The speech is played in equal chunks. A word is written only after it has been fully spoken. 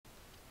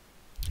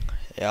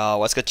Yo,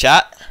 what's good,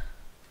 chat?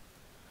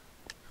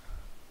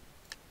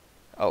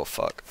 Oh,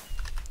 fuck.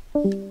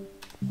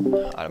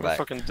 I'm back.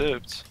 Fucking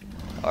dipped.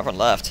 Oh, everyone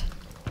left.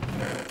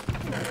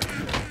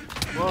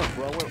 Look,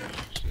 bro, what?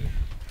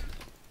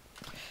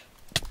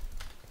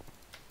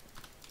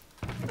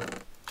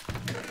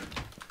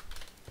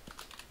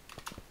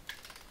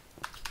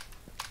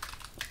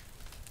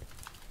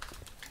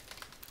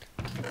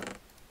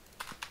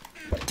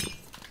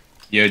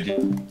 Yo,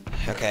 dude.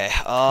 Okay,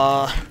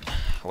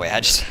 wait, I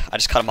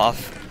just cut him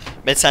off.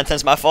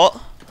 Mid-sentence, my fault?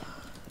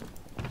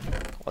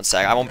 One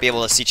sec, I won't be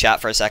able to see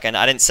chat for a second.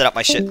 I didn't set up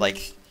my shit,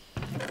 like,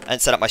 I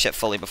didn't set up my shit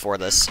fully before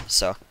this,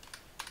 so.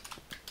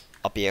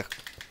 I'll be a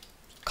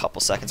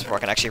couple seconds before I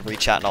can actually read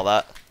chat and all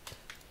that.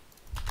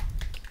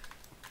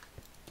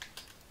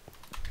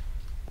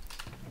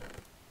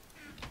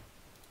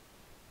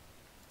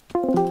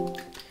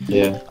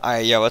 Yeah.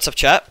 Alright, yo, what's up,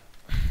 chat?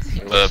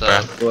 What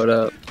up, bro? What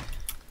up?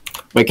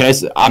 Wait, can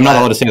I? I'm not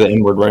allowed to say the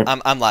N word, right?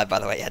 I'm live, by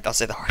the way. Yeah, don't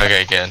say the word.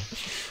 Okay, good.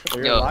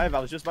 You're Yo. live? I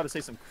was just about to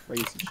say some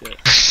crazy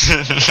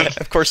shit.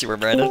 Of course you were,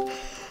 Brandon.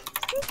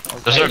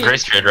 There's no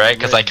grace period, right?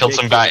 Because I killed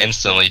some guy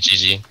instantly,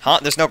 GG. Huh?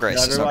 There's no grace.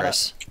 Yeah, There's no everyone-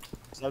 grace.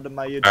 Sub to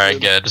my YouTube.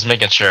 Alright, good. Just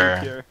making sure.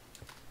 Here.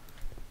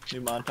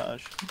 New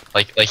montage.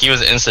 Like he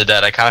was insta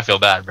dead. I kind of feel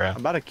bad, bro. I'm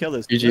about to kill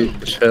this GG,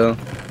 dude. chill.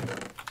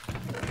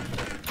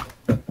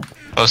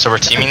 Oh, so we're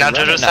teaming now, No,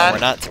 JoJo's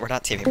side? we're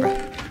not teaming, bro.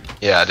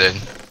 Yeah, dude.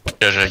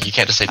 JoJo, you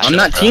can't just say I'm chill,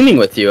 not bro. teaming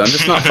with you. I'm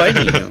just not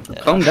fighting you.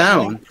 Yeah. Calm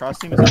down. Cross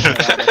team is only allowed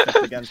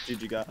except against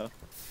Jijigaho.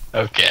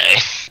 Okay.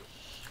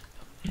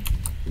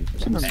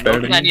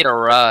 I need a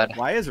rod.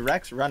 Why is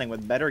Rex running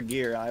with better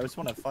gear? I just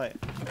want to fight.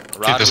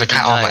 Dude, there's a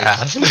guy on my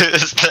ass.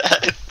 Is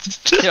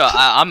that? Yo,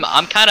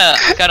 I'm kind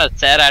of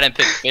sad I didn't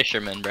pick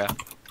fisherman, bro.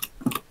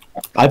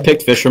 I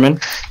picked fisherman.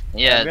 I'm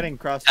Yeah, getting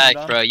cross team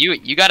Pax, bro.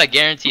 You got a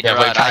guaranteed Yeah,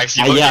 rod. but Pax,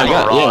 you I- look yeah, like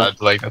I a got- yeah.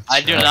 rod. Like, that's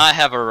I do fine. not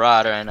have a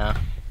rod right now.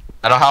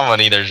 I don't have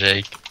one either,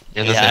 Jake.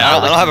 You're in the Yeah, same I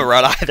don't position. have a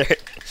rod either.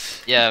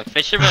 Yeah,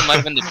 fisherman might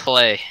have been the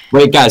play.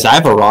 Wait, guys, I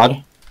have a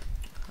rod.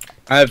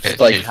 I have Okay,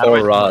 like dude, how 4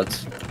 do I-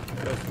 rods.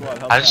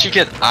 How did you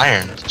get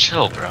iron?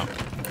 Chill, bro.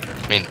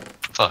 I mean,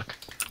 fuck.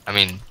 I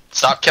mean,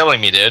 stop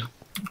killing me, dude.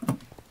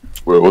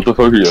 Wait, what the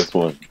fuck are you guys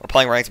doing? We're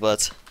playing ranked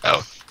blitz.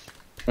 Oh.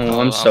 Oh,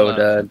 I'm so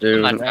dead, I'm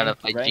dude. not trying to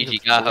fight Rank is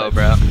Jijigaho, good.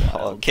 bro.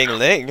 Oh, King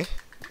Ling.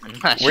 I'm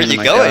not Where Oh you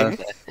my going?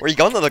 God. Where you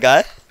going, little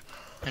guy?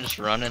 I'm just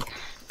running.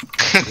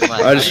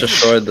 I just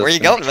destroyed this. Where you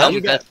thing. going, I'm man?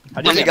 the best,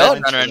 How'd I'm you the get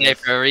best runner in there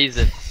for a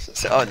reason.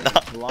 Oh, no.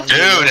 The longer Dude,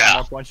 you go, the yeah.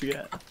 more points you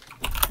get.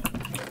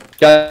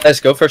 Guys,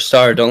 go for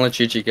star. Don't let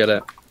Gigi get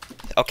it.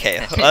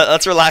 Okay,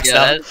 let's relax Yeah,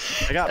 now.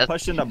 that's- I got That's-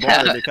 pushed in the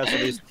border because of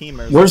these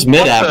teamers. Where's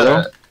mid at,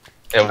 bro?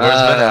 Yeah,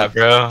 where's Ben at,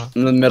 bro?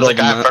 In the There's middle a of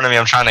the guy in map. front of me.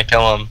 I'm trying to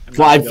kill him.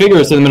 Well, I figure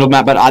it's in the middle of the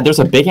map, but there's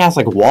a big ass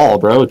like wall,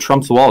 bro.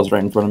 Trump's wall is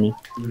right in front of me.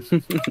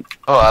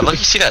 Oh, I look.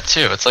 You see that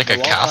too? It's like The a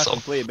wall's not castle.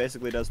 complete. It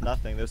basically does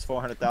nothing. There's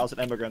 400,000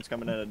 immigrants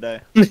coming in a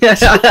day. Dude,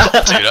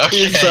 okay,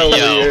 He's so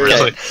yo, weird.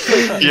 really?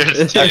 You're,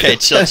 Okay,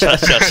 chill.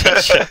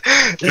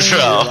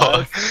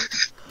 Bro.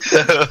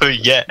 Oh,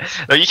 yeah.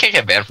 No, you can't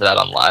get banned for that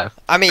on live.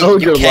 I mean, Oh,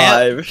 you you're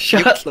can't. live.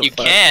 Shut the You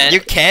fuck can,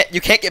 You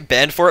can't get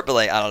banned for it, but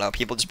like I don't know,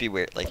 people just be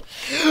weird. Like,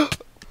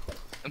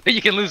 but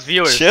you can lose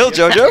viewers. chill,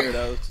 Jojo.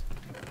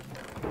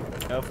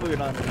 Weirdos. Hopefully we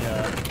don't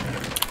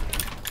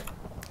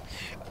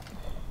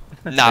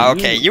Nah,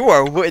 okay, you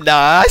are.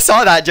 Nah, I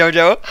saw that,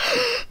 Jojo.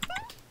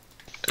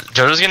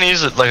 Jojo's gonna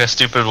use like a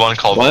stupid one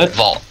called What?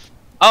 Vault.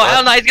 Oh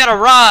hell no, he's got a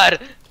rod.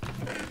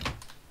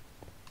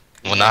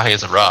 Well, now he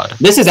has a rod.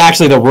 This is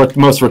actually the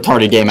most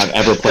retarded game I've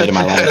ever played in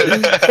my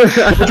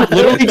life.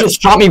 Literally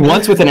just shot me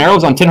once with an arrow, it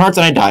was on 10 hearts,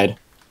 and I died.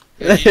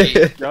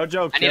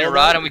 Jojo, I need a killed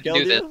rod him, and we can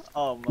killed do you? this.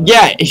 Oh my.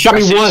 Yeah, he shot I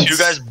me see once. you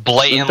guys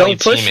blatantly Don't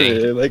push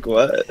teaming. me. Like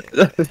what?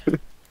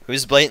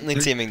 Who's blatantly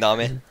teaming,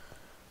 Nami?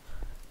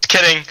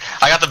 Kidding.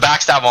 I got the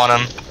backstab on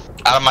him.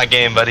 Out of my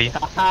game, buddy.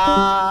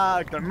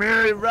 Haha, come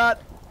here, rat.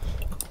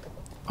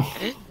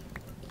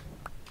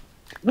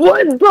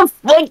 What the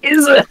fuck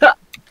is it?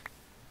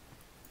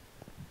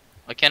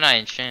 What can I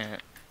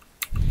enchant?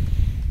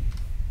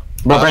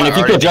 Bro, Brandon, if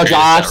you kill Judge,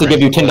 I'll actually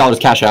give you $10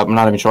 cash out. I'm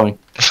not even showing.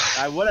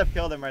 I would have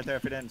killed him right there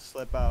if he didn't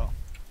slip out.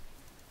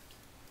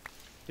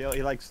 He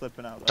likes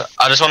slipping out. Though.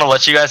 I just want to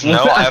let you guys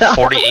know I have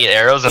 48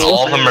 arrows and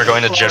all of them are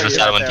going to Jojo's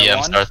side when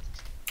DM starts.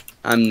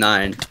 I'm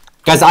 9.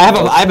 Guys, I have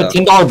a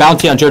 $10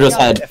 bounty on Jojo's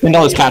head.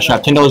 $10 cash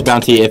out. $10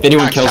 bounty. If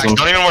anyone kills him.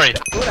 Don't even worry.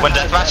 When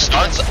deathmatch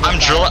starts, I'm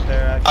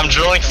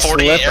drilling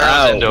 48 Slip arrows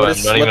out. into What him.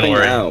 is Don't even slipping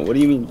worry. out? What do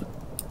you mean?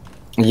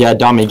 Yeah,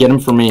 Dummy, get him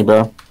for me,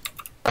 bro.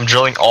 I'm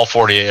drilling all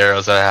 48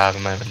 arrows that I have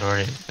in my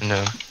inventory into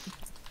him.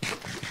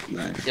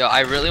 Nice. Yo, I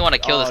really want to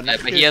kill Oh, this guy,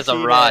 next but he is has a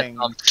rod. cheating.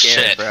 So I'm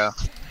scared, Shit. bro.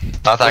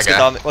 Not that What's good, guy.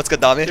 Dami? What's good,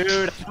 Dami?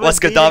 Dude, What's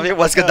good, Dami?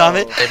 What's good,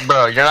 Dami? Hey,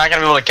 bro, you're not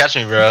gonna be able to catch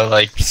me, bro.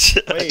 Like,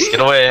 Wait, get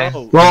away.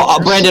 bro, Bro,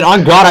 Brandon,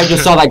 on God, I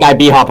just saw that guy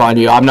B-hop on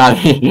you. I'm not...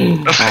 oh,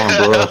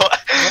 bro.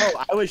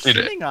 bro, I was Dude.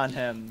 shooting on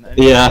him. and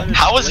Yeah. he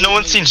How has no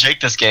one blatantly- seen Jake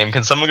this game?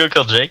 Can someone go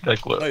kill Jake?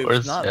 Like, what? Wait,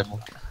 Where's not- him?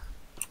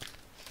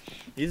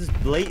 He's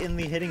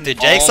blatantly hitting. Dude,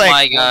 me. Jake's Oh like,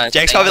 my God,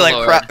 Jake's thank probably the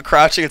like Lord.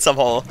 crouching in some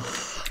hole.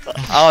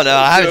 I don't know.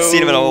 I haven't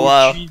seen him in a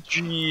while.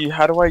 GG,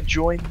 how do I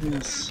join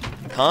this?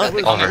 Huh?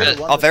 They call me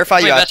I'll verify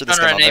Call you me after best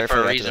this runner game. in I'll A for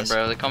verify a you after reason, this.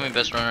 bro. They call me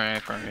best runner in A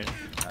for a reason.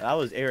 That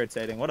was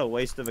irritating. What a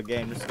waste of a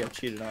game just to get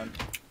cheated on.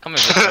 Call me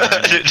best runner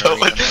in A for a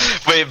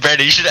reason. Wait,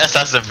 Brandon, you should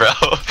SS him, bro.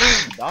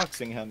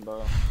 Doxing him,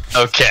 bro.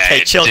 Okay. Hey,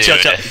 chill, dude. chill,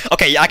 chill.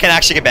 Okay, I can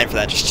actually get banned for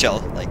that. Just chill.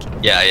 Like,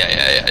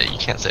 Yeah. You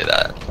can't say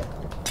that.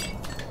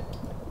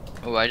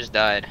 Oh, I just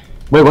died.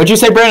 Wait, what'd you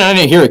say, Brandon? I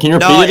didn't hear it. Can you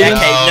repeat no, it okay,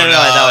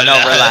 again? no.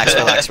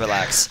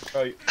 Relax.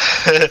 Bro,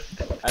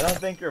 I don't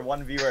think your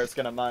one viewer is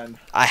gonna mind.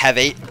 I have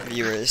 8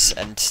 viewers,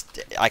 and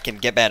I can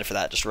get banned for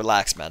that. Just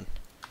relax, man.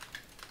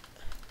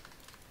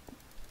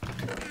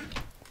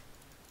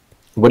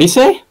 What do you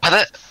say?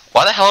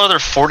 Why the hell are there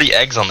 40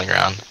 eggs on the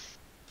ground?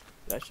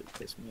 That should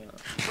piss me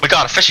off. Oh my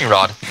god, a fishing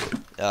rod.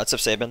 Yeah, what's up,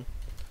 Saban?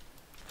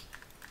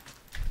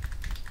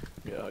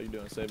 Yeah, how you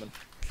doing, Saban?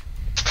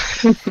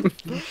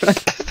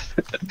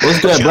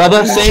 What's good,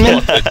 brother?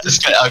 Seaman? This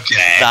guy,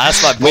 okay. Nah,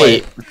 that's my boy.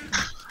 Wait,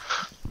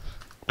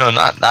 No,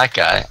 not that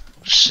guy.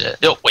 Shit.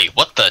 Yo, wait,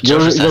 what the?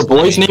 your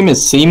boy's name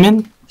is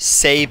Seaman?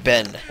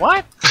 Saban.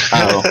 What?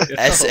 Oh.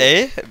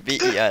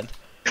 S-A-B-E-N.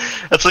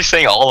 That's like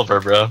saying Oliver,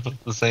 bro.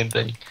 It's the same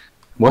thing.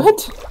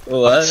 What?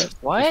 What?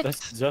 What?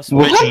 That's just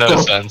What? Makes no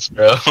the- sense,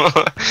 bro.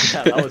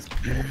 Yeah, that was.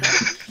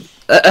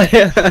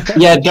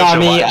 Yeah, Jojo,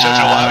 Dommy,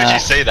 why would you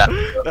say that?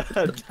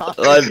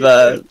 My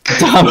bad.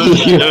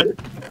 Dommy,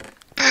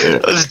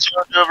 That was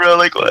Jojo, bro.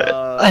 Like what?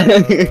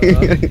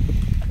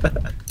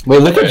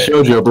 wait, look at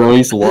Jojo, bro.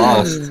 He's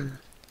lost.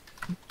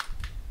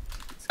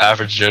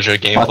 Average Jojo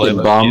gameplay. Fucking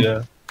Like, bum.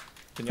 yeah.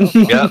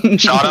 Yep.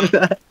 Shot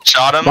him.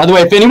 Shot him. By the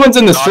way, if anyone's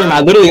in the stream,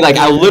 I'll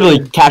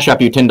literally cash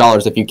up you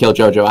 $10 if you kill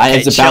Jojo.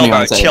 It's a bounty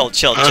on site.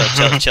 Chill.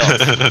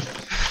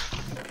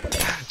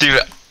 Dude,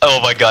 oh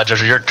my god,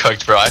 Jojo, you're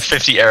cooked, bro. I have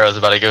 50 arrows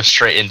about to go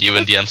straight into you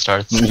when DM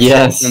starts.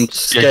 Yes. I'm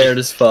scared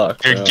as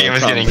fuck. Your bro, game I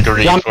is getting promise.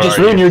 green. Dommy, Where just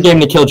are ruin you? your game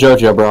to kill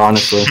Jojo, bro,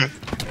 honestly.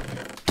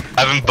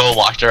 I have him bow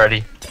locked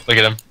already. Look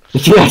at him.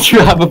 Yeah, you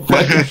have a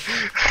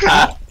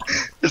fucking...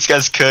 This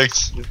guy's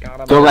cooked.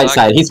 Go right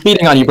side. He's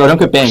speeding on you, bro. Don't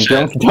get banged.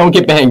 Don't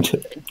get banged.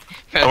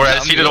 Oh, we're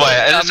at speeded away.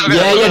 Yeah,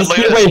 just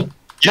speed away.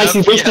 Nice,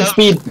 he wasted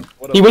speed.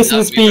 He wasted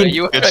his speed.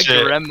 You are Good like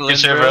shit. a gremlin, Good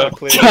shit, bro.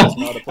 bro.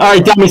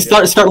 Alright, Dommy,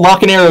 start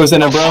locking arrows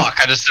in him, bro. Fuck,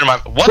 I just threw my.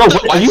 What Bro, the?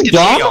 what- Why are is you he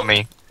dumb? cheating on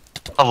me?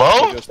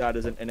 Hello? Just that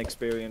as an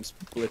inexperienced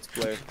Blitz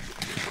player.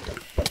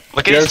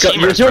 Look at his You're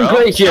teamers, doing bro.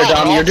 great here, Yo, they're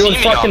Dom. all You're doing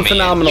teaming on fucking me.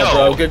 phenomenal, Yo.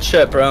 bro. Good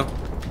shit, bro.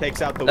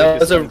 Takes out the That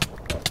was weakest. a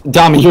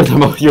Dommy, you're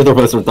the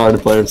most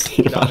retarded player.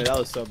 Dummy, that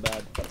was so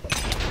bad.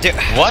 Dude,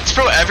 What,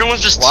 bro?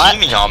 Everyone's just What?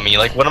 teaming on me.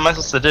 Like, what am I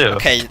supposed to do?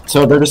 okay.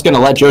 So they're just gonna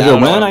let I Jojo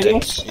don't know. win, I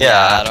guess? I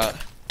Yeah.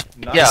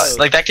 don't. Yeah,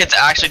 like that kid's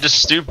actually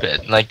just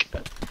stupid. Like,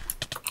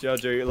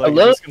 Jojo, you're like,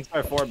 Hello? he's gonna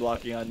start 4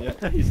 blocking on you.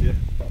 Easy.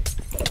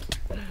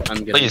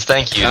 I'm good. please,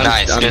 thank you. I'm-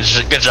 Nice. I'm-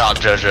 Good job,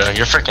 Jojo.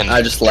 You're freaking.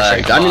 I just you're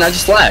lagged. freaking I mean, I lost.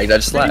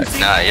 just lagged.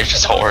 Nah, you're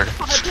just horde.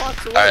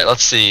 Alright,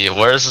 let's see.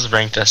 Where's this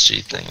ranked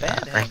SG thing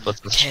at? Ranked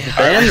Blitz SG.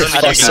 Ban this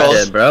How do you fucking solve-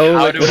 kid, bro.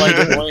 How Like, do what I are you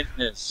doing? join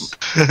this?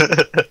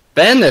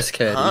 Ban this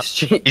kid. Huh?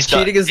 He's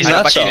cheating his He's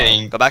not nuts off.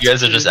 cheating. Go back You to-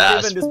 guys are just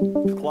ass.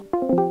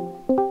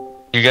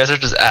 You guys are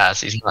just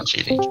ass. He's not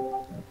cheating.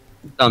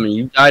 Dummy,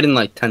 you died in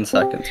like 10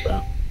 seconds,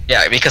 bro.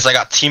 Yeah, because I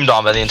got teamed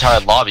on by the entire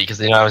lobby because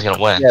they knew I was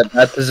gonna win. Yeah,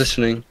 bad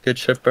positioning. Good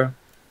shit, bro.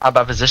 How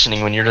about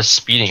positioning when you're just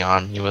speeding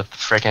on you with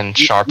freaking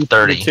sharp You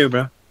 30? too,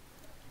 bro.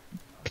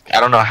 I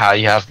don't know how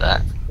you have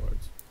that.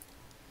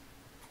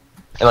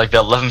 And like the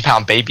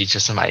 11-pound baby's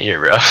just in my ear,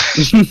 bro.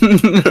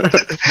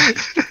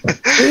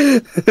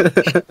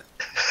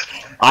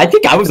 I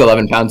think I was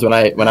 11 pounds when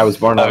I was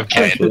born.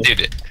 Okay, actually.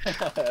 dude.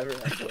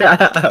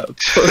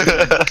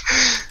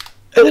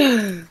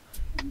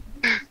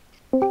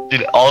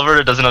 Dude,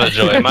 Oliver doesn't know the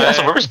joy. Am I-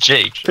 Also, where was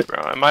Jake?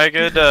 Bro, am I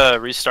good to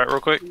restart real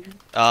quick?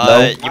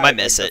 You might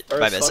miss it. You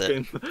might miss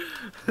it.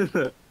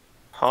 Huh?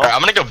 Alright, I'm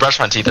gonna go brush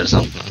my teeth or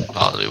something.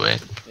 While we wait.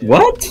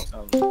 What?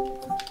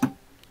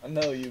 I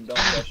know you don't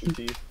brush your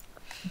teeth.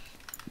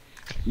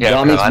 Yeah,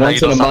 Dommy's bro, I know you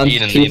once in don't a stop month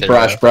eating either,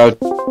 toothbrush, bro.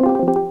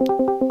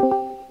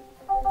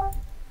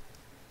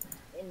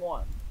 Name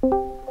one.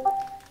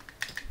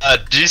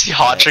 Did you see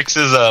Hot Tricks'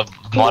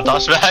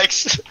 montage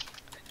bags?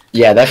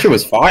 Yeah, that shit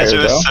was fire, That shit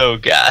bro. was so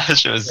gas. That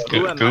shit was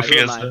Who am I? goofy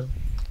Who as am I? hell.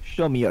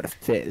 Show me your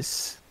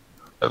face.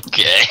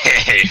 Okay.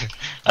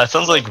 That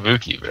sounds like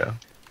Vuki, bro.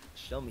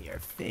 Show me your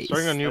face.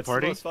 Starting a new That's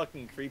party? the most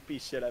fucking creepy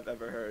shit I've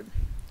ever heard.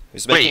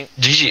 Who's making? Wait,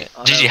 Gigi,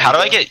 Oh, Gigi, no, how do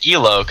I no. get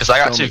Elo? Cause I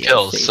got Show 2 me your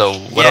kills. face. So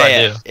what do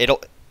I do?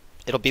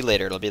 It'll be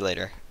later. It'll be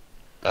later.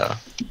 Oh.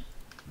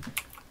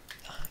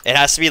 It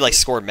has to be like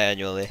scored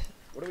manually.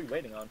 What are we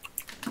waiting on?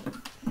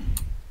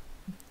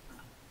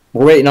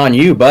 We're waiting on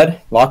you, bud.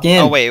 Lock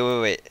in. Oh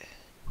wait.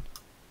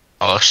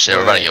 Oh shit,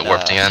 we're about to get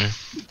warped Wait, again.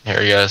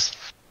 Here he goes.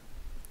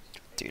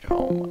 Dude,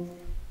 oh.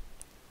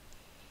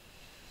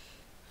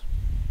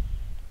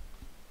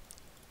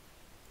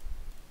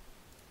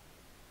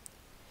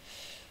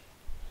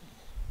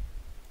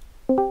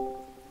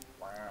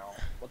 Wow.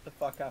 What the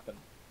fuck happened?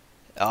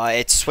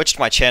 It switched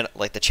my channel,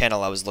 like the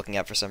channel I was looking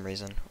at for some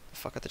reason. What the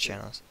fuck are the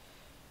channels?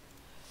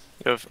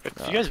 If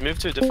you guys move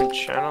to a different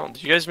channel,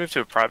 did you guys move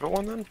to a private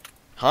one then?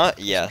 Huh?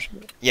 Yeah.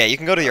 Yeah, you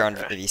can go to your own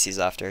VCs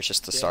after. It's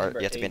just the start.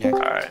 You have to be in here.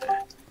 Alright.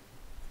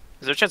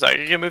 Is there a chance I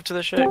could get moved to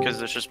this shit?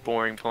 Because it's just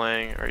boring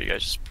playing, or you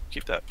guys just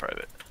keep that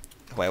private?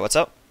 Wait, what's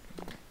up?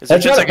 Is there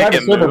a chance I could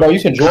get moved? bro.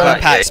 You can join.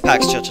 Pax,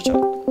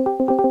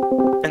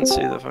 chill. I didn't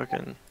see the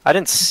fucking. I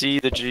didn't see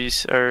the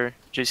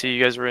GC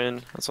you guys were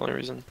in. That's the only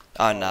reason.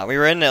 Oh no, we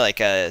were in like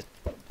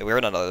we were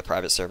in another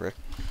private server.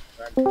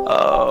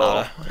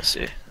 Oh, I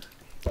see.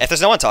 If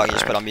there's no one talking, you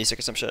just put on music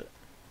or some shit.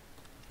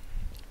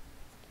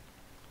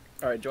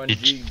 Alright, join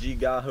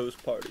Jijigaho's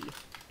party.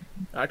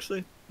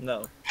 Actually,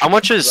 no. How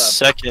much is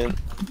second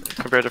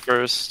compared to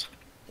first?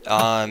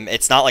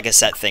 It's not like a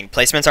set thing.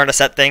 Placements aren't a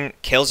set thing.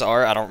 Kills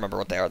are. I don't remember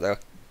what they are though.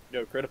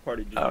 Yo, create a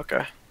party, G. Oh,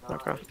 okay.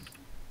 Okay.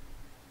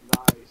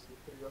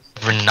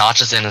 We're not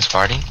just in this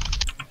party.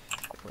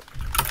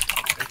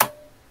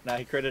 Nah,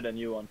 he created a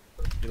new one.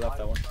 He left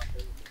that one.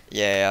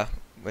 Yeah.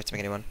 We have to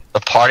make a new one. The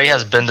party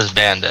has been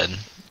disbanded.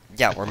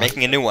 Yeah, we're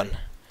making a new one.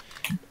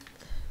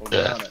 We'll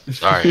get Yeah. on it.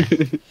 Sorry.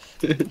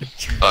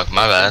 Fuck,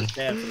 my bad.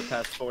 Damn, for the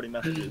past 40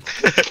 messages.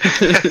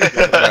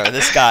 Bro,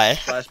 this guy.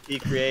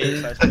 /p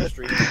create, /p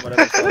stream,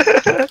 whatever. It's called.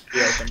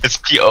 Be open. It's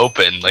P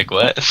open, like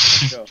what?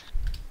 Let's go.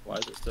 Why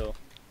is it still?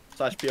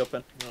 /p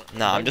open.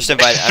 Nah, I'm just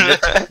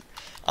inviting.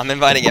 I'm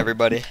inviting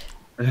everybody.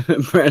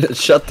 Brandon,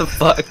 shut the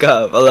fuck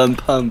up. I'm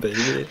pumped,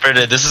 baby.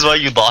 Brandon, this is why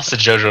you lost to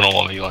JoJo in a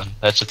 1v1.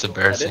 That's just I didn't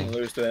embarrassing.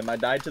 lose to him. I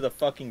died to the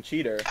fucking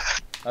cheater.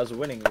 I was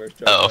winning versus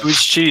Joe. Oh.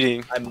 Who's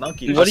cheating? I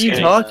monkeyed. What are you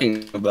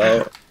talking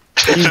about?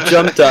 You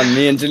jumped on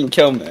me and didn't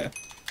kill me.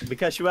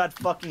 Because you had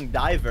fucking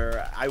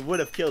diver, I would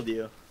have killed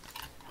you.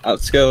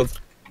 Outskilled.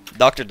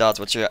 Dr. Dodds,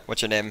 what's your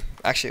name?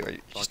 Actually, are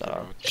you just not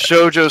on?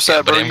 Showjo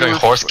said, but bro, I'm you going were,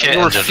 horse kit you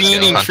were and just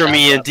get fiending for hunted.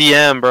 me in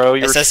DM, bro.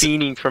 You It were says-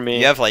 fiending for me.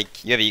 You have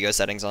ego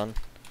settings on.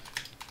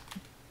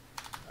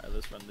 Alright,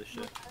 let's run this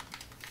shit.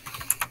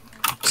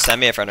 Send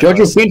me a friend Jojo's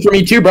request. queen for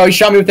me too, bro. He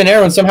shot me with an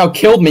arrow and somehow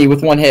killed me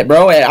with one hit,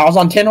 bro. And I was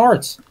on 10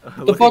 hearts.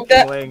 Look fuck at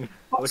that? King Wing.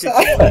 Look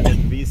at King Wing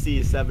and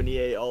VC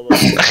 78 all over.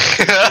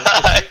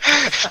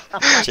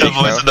 The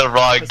voice in the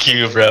wrong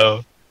queue,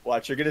 bro.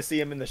 Watch, you're gonna see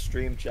him in the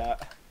stream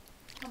chat.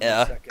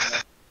 Yeah.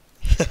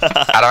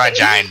 How do I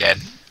giant dead?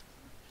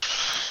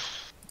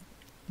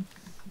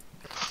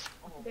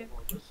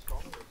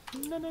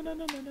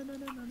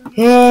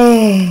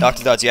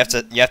 Dr. Dodds, you have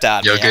to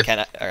add Yo, me. I good.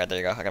 can't. Alright, there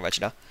you go. I can invite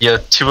you now. Yo,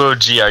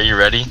 2OG, are you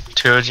ready?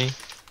 2OG?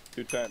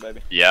 Two turn,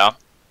 baby. Yeah.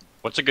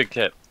 What's a good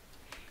kit?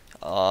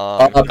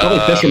 Probably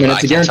Fisherman.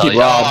 It's a I can't tell guaranteed you.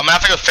 Oh, rod. I'm gonna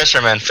have to go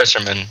Fisherman,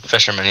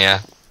 yeah.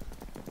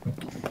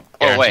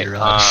 Oh wait. Guaranteed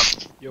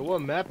rod. Yo,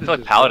 what map I is feel like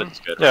this, Paladin's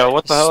good. Yeah, right?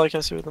 what the hell? I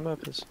can't see what the map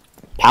is.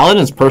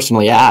 Paladin's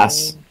personally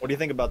ass. What do you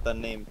think about that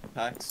name,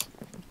 Pax?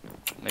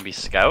 Maybe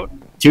Scout?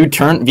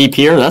 2-turn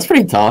VP'er, that's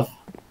pretty tough.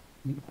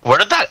 Where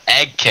did that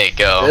egg cake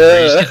go?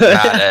 Where you just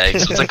get mad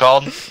eggs. What's it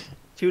called?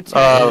 Two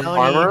turn.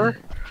 Armor?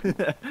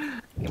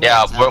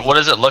 Yeah, what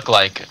does it look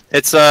like?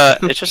 It's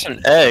just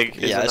an egg.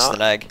 Is Yeah, it it's not?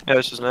 an egg. Yeah,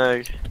 it's just an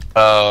egg.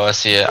 Oh, I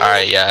see it.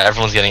 Alright, yeah,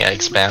 everyone's getting egg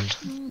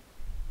spammed.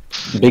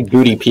 Big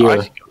booty I peer.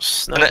 could go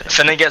snipe.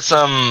 Finna get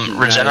some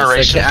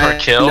regeneration per I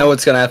kill. know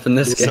what's gonna happen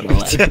this game.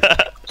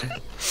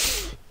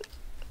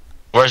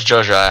 Where's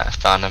Jojo at? I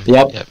found him.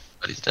 Yep.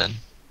 But he's dead.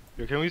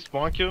 Yo, can we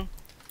spawn kill?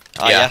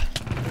 Oh, Yeah.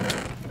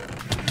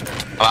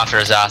 I'm after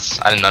his ass.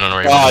 I didn't know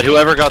where he God, was.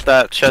 whoever got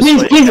that chest Please,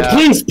 plate. please,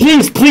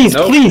 Yeah. please,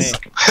 Nope. please.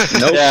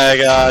 Nope. Yeah,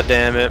 god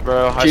damn it,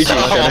 bro. I GG. saw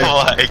it.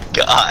 Oh my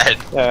god.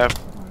 Yeah.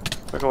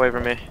 Look away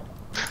from me.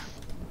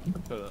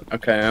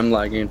 Okay, I'm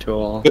lagging into a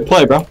wall. Good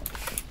play, bro.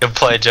 Good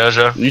play,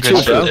 Jojo. You Good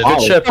too, bro. shit.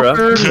 Good shit, bro.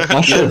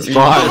 That shit's You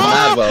fine. did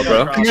mad well,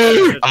 bro.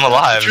 I'm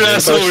alive,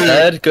 dude. Push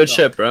head, good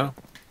shit, bro.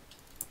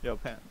 Yo,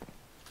 Pan.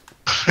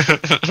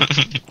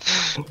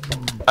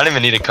 I don't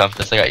even need a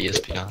compass. I got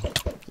ESP on.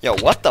 Yo,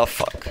 what the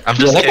fuck? I'm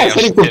Yo, just that kidding. guy's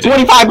I'm hitting just for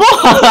kidding. 25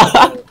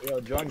 balls. Yo,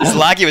 join It's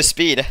goats. laggy with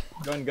speed.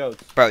 Join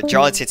goats. Bro,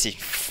 Jarlin hits you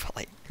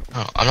like.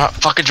 Oh, I'm not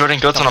fucking Jordan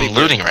Goats when Don't I'm be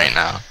weird. looting right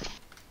now.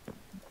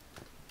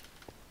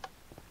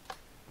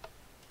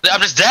 I'm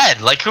just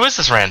dead. Like, who is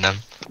this random?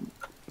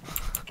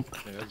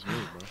 Yeah, that's me,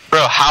 bro.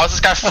 Bro, how is this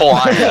guy full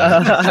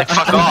iron? Like,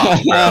 fuck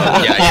off,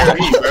 bro. Yeah, you're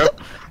me, bro.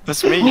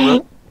 That's me,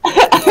 bro.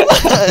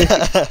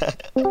 The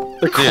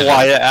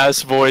quiet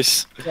ass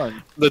voice.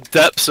 The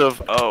depths of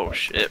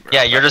shit, bro.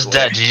 Yeah, you're just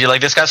dead, GG.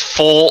 Like, this guy's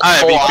full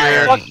Alright, be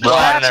iron, fair.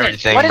 blood and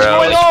everything, What is bro.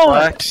 going Like, on?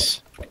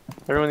 Chillax.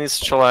 Everyone needs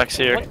to chillax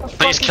here. What the fuck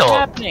Please is kill him.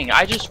 happening?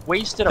 I just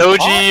wasted a OG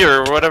block.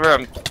 or whatever.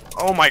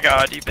 Oh my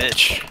god, you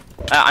bitch.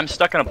 I'm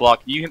stuck in a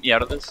block. Can you hit me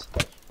out of this?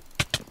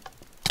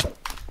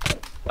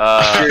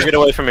 Here, get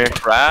away from here.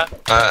 Rat?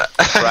 Let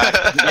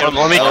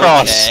me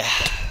cross. Okay.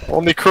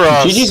 Let me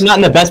cross. GG's not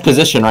in the best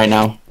position right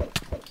now.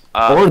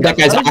 Or that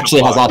guy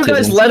actually has You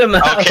guys autism. let him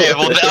out. Okay,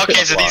 well,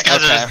 okay, so these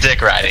guys are just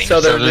dick riding. So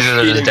So they're these just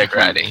are just cheating. dick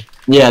riding.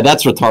 Yeah,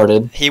 that's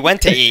retarded. He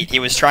went to eat. He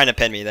was trying to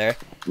pin me there.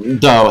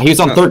 No, he was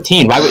on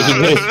 13. Why would he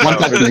hit us 1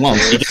 time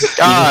once? He just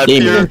God,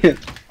 gave me pure-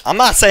 I'm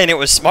not saying it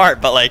was smart,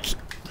 but like,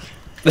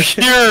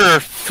 Here,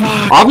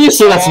 fuck.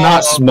 Obviously, that's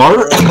not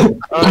smart.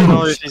 I don't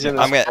know if he's in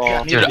this I'm gonna-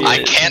 ball. Dude,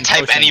 I can't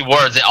type any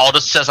words. It all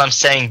just says I'm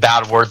saying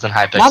bad words in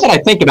Hypixel. Now that I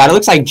think about it, it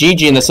looks like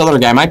Gigi and this other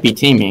guy might be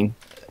teaming.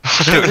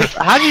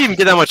 How do you even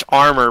get that much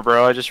armor,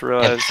 bro? I just And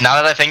realized. now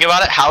that I think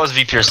about it, how is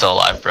VPR still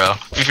alive, bro?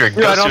 VPR,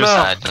 Dude, go I don't know.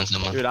 suicide on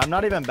someone. Dude, I'm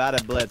not even bad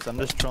at Blitz. I'm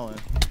just trolling.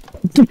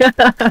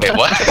 Wait,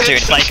 what?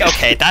 Dude, like,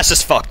 okay, that's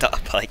just fucked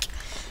up. Like,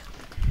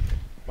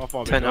 My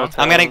fault, 10 big dog. hotels.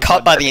 I'm getting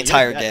cut by the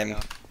entire game.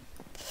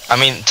 I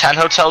mean, 10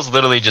 hotels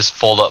literally just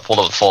fold up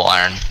with full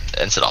iron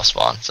instead off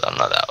spawn, so I don't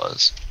know what that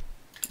was.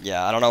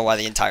 Yeah, I don't know why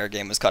the entire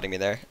game was cutting me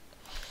there.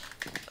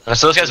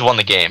 So those guys won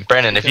the game.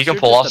 Brandon, if you can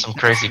pull off some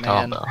crazy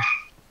combo.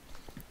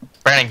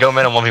 Brandon, go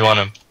mid and 1v1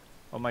 him.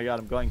 Oh my god,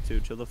 I'm going to.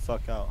 Chill the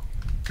fuck out.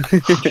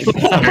 You're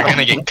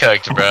gonna get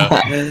cooked, bro.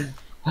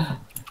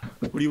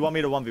 Who do you want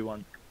me to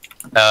 1v1?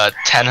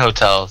 10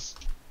 hotels.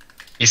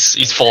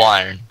 He's full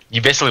iron.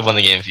 You basically won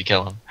the game if you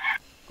kill him.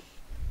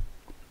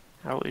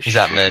 Holy He's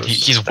at shit, mid.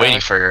 those He's stack.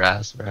 waiting for your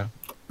ass, bro.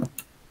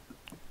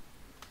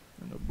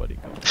 Nobody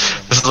comes.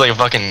 This is like a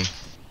fucking,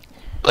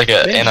 like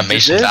a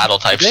animation Did they- battle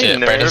type did they shit.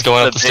 nerf Brandon's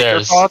going up the Baker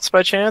stairs. pots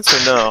by chance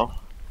or no?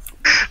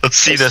 Let's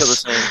see It's still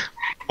this. the same.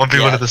 1v1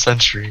 Yeah. of the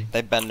century.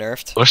 They've been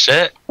nerfed. Oh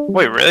shit.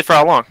 Wait, really? For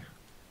how long?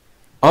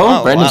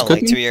 Oh, Brandon's wow,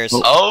 cooking. like 2 years.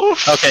 Oh.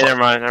 Okay, never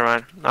mind.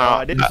 No,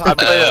 I didn't I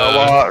played it a Uh,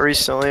 lot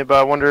recently, but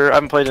I wonder. I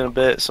haven't played in a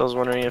bit, so I was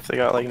wondering if they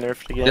got like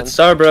nerfed again. Get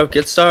star, bro.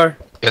 Get star.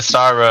 Good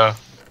star, bro.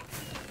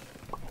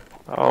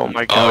 Oh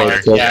my Oh,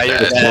 god. you're yeah, you're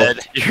dead. dead.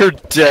 You're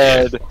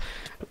dead.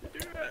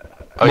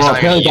 Oh, he's Well, not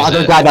apparently the gonna use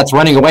other it. guy that's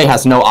running away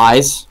has no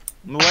eyes.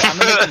 I'm gonna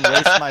make him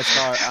waste my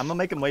star. I'm gonna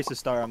make him waste a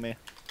star on me.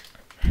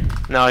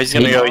 No, he's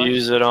gonna go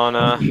use it on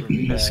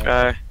this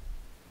guy.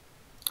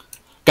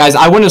 Guys,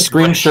 I want to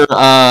screen share.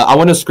 I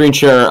want to screen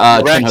share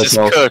 10 Rex is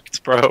hotels.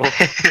 cooked, bro.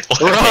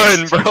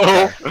 Run,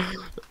 bro.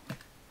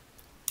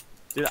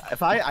 Dude,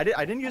 if I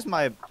didn't use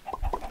my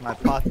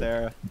pot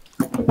there.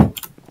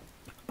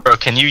 Bro,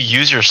 can you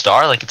use your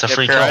star? Like it's a Yeah,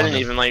 free Pierre, kill. I didn't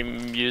even like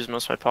use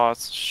most of my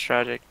pots. It's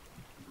tragic.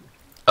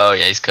 Oh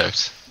yeah, he's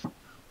cooked.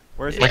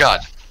 Where's Oh my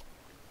god.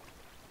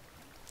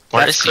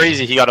 Where That's is he?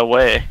 crazy. He got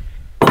away.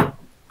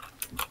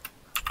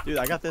 Dude,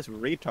 I got this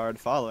retard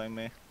following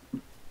me.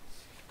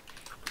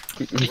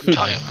 What are you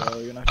talking about? Bro,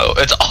 you're not Oh,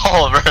 it's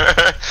Oliver.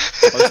 Oh,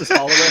 this is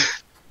Oliver?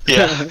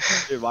 Yeah.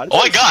 Dude, why did Oh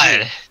my I-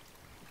 god.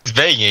 He's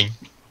begging.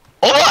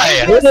 Oh my!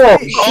 He has Oh,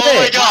 speed. Oh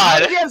my Shit.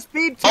 god. He has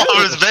speed too.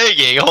 Oliver's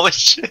begging. Holy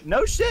shit.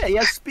 No shit, he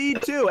has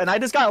speed too, and I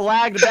just got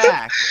lagged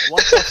back.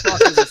 What the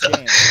fuck is this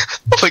game?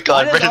 Oh my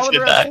god, Why does Brandon's Oliver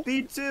gonna have die.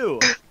 speed too?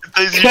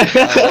 That's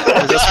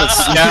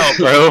scout,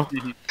 bro.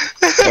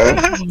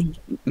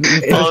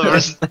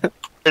 Oliver's...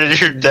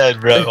 You're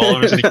dead, bro.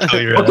 Oliver's gonna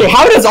kill your Okay, ass.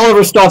 how does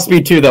Oliver stop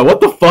speed 2 though? What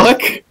the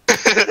fuck?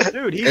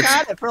 Dude, he's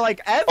had it for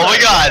like ever. Oh my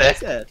god. What is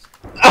this?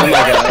 Oh my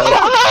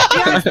god. He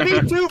had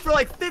speed 2 for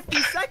like 50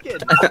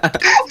 seconds.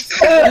 This is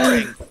so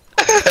boring.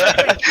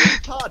 Like, 3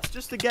 pots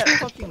just to get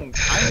fucking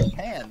iron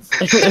pants.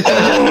 You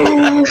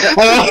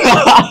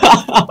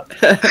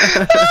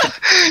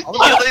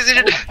lazy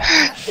to-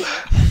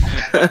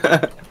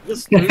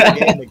 Just threw the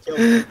game to kill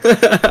me.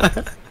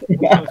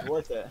 That was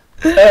worth it.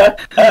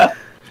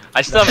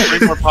 I still have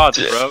 3 more pods,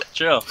 bro.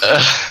 Chill.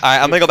 Alright,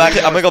 I'm gonna go back.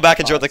 I'm gonna go back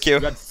and join the queue. You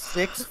got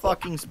 6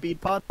 fucking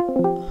speed pots.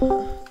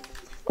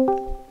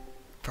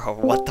 Bro,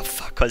 what the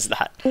fuck was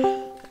that?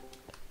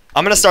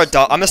 I'm gonna start.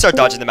 I'm gonna start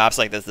dodging the maps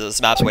like this.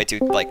 This map's way too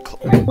like.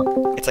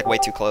 It's like way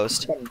too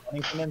closed. I've been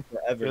running from him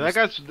forever.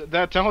 Yeah,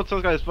 that 10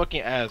 hotels guy is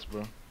fucking ass,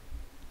 bro.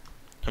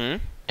 Hmm.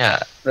 Yeah,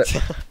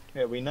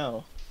 Yeah, we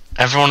know.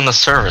 everyone in the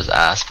server's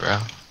ass, bro.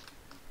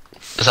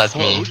 Besides Who,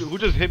 me. who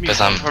just hit me?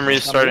 Because I'm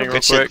restarting real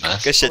Good shit.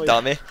 quick. Good shit,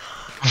 Tommy.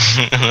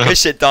 Good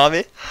shit,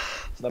 Tommy.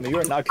 I mean, you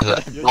are not Is good.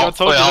 it- Oh, wait,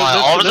 hold on.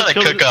 Oliver's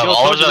gonna cook up.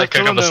 Oliver's gonna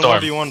cook up a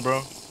storm. 1v1,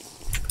 bro.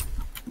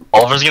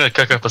 Oliver's gonna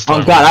cook up a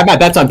storm. Oh god, I have my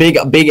bets on big.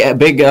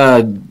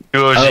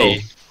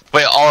 2OG.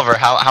 Wait, Oliver,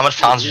 how much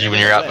pounds are you when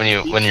you're out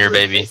when you're a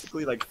baby?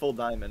 Basically, like full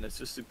diamond. It's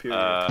just superior.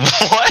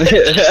 What?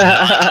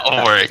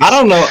 That works. I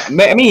don't know.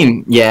 I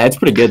mean, yeah, it's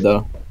pretty good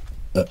though.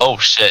 Oh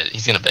shit,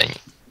 he's gonna bang.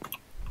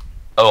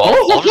 Oh,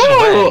 Oliver's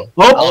gonna win.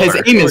 Oh, his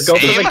Oliver. aim is Go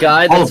for the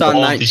guy that's on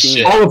Holy 19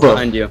 shit. Oliver,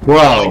 behind you. bro.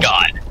 Oh my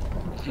god.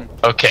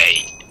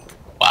 Okay.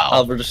 Wow.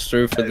 Oliver just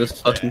threw for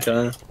this fucking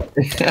guy.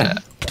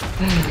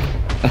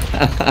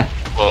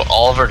 Well,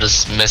 Oliver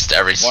just missed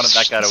every Wanted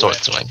that guy to sword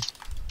win. swing.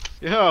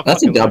 Yeah,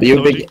 That's a fucking W.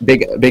 Soji.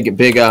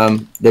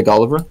 Big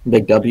Oliver.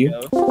 Big W.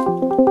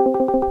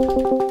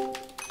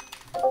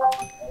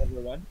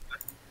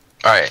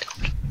 Alright.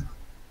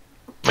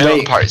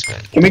 Wait. Parties,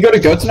 man. Can we go to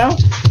goats now?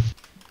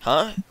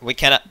 Huh? We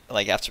cannot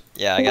like after.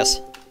 Yeah, I guess.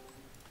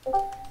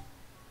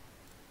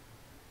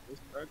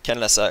 Can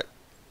in a sec.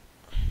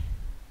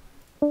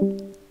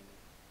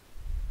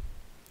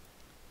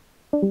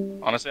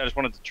 Honestly, I just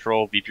wanted to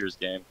troll VPR's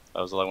game.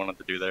 That was all I wanted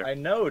to do there. I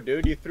know,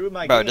 dude. You threw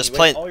my Bro, game. just You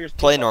play went all your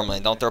play speed normally.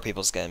 pots. Don't throw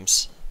people's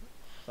games.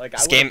 Like,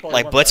 This I game, would've played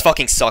like one Blitz that-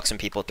 fucking sucks when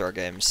people throw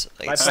games.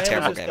 Like My it's a plan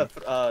terrible was game. just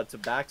to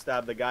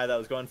backstab the guy that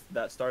was going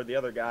that started the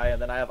other guy,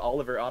 and then I have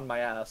Oliver on my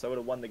ass. I would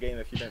have won the game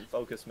if you didn't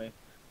focus me.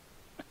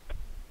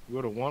 You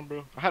go to 1,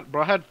 bro.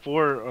 I had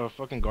 4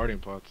 fucking guardian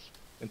pots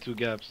and 2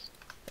 gaps.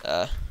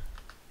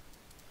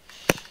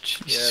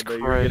 Jesus Yeah,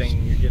 but Christ.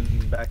 you're getting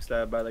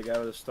backstabbed by the guy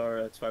with a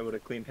star. That's why I would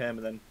have cleaned him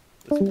and then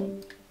this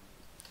one.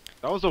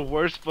 That was the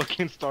worst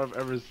fucking star I've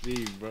ever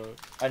seen, bro.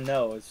 I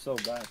know, it's so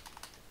bad.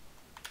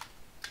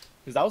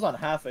 Because I was on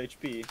half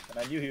HP, and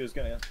I knew he was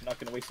not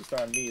gonna waste a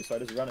star on me, so I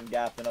just run and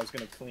gap, and I was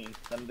gonna clean.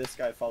 Then this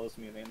guy follows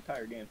me the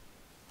entire game.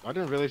 I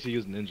didn't realize he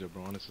used ninja,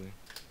 bro. Honestly.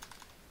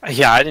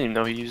 Yeah, I didn't even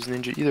know he used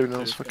ninja either, and I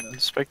was Just fucking gonna-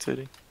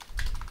 spectating.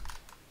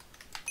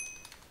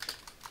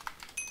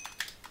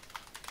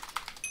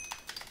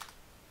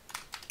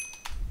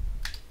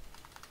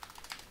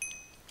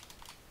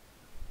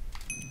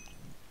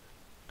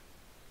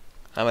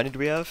 How many do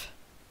we have?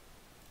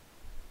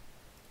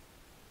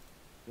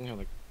 I have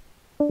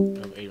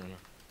 8 right now.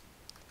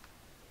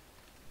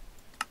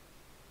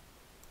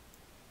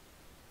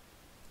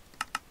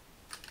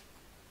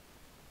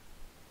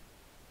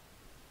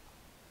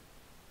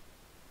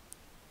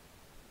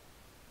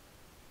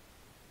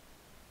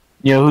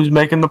 Yo, who's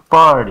making the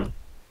party?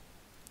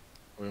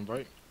 Or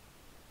invite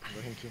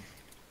him too.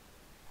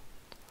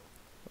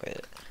 Wait.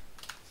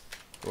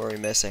 Who are we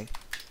missing?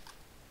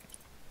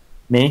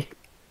 Me?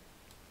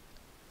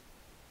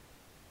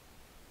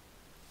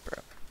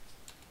 Bro.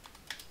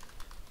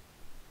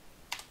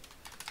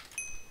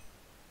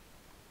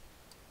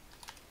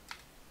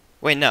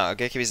 Wait, no,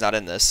 Gakibi's not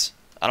in this.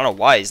 I don't know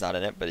why he's not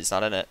in it, but he's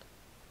not in it.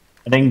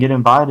 I didn't get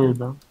invited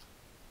though.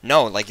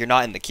 No, like you're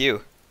not in the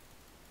queue.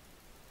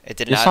 It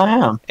didn't Yes, add,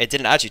 I am. It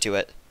didn't add you to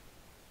it.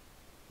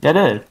 Yeah, it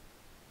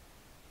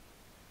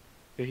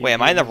is. Wait,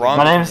 am I in the wrong?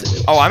 My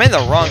name's. Oh, I'm in the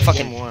wrong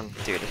fucking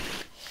dude.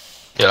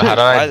 Yo, how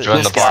do I Why join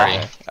the this guy-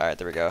 party? Alright,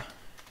 there we go.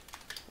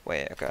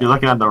 Wait, okay. You're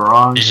looking at the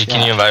wrong. Gigi,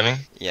 can you invite me?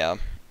 Yeah.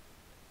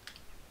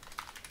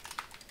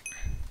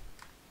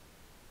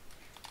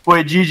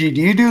 Wait, Gigi,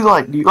 do you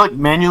like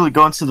manually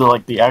go into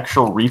the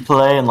actual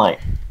replay and like?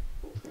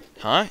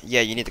 Huh?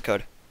 Yeah, you need the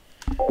code.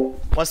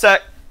 1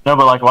 sec. No,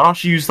 but like, why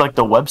don't you use like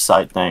the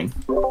website thing?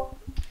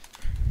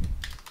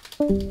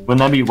 Wouldn't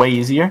that be way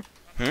easier?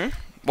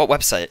 What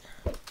website?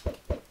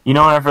 You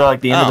know, whenever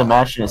like the end of the Oh.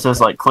 match and it says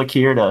like click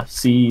here to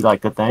see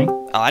like the thing.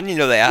 Oh, I didn't even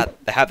know they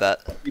have that.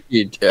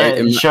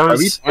 It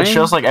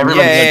shows like everybody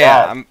yeah, did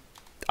yeah. that.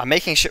 I'm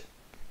making sure.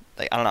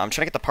 Like I don't know. I'm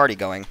trying to get the party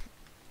going.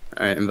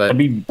 Alright, invite.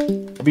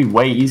 It'd be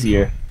way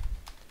easier.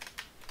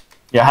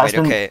 Yeah, Wait,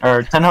 Hasbin okay.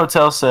 or 10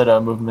 Hotel said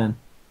move him in.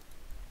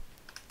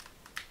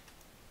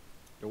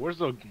 Yo,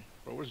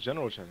 where's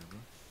General Chat, bro?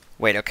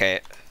 Wait, okay.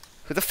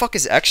 Who the fuck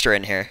is extra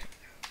in here?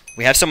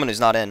 We have someone who's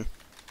not in.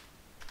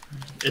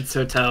 It's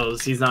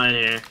Hotels. He's not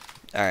in here.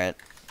 All right.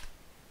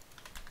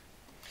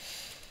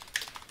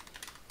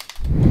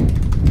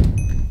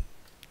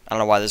 I don't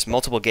know why there's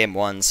multiple game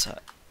ones. I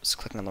was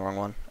clicking on the wrong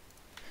one.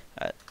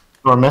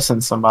 We're missing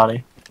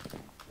somebody.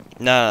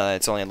 No,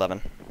 it's only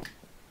 11.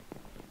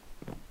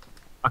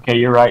 Okay,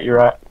 you're right. You're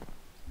right.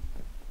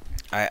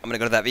 All right, I'm gonna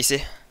go to that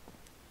VC.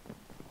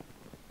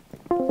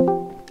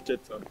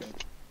 Shit talking.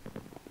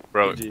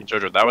 Bro, GG.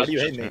 Jojo, that Why was do you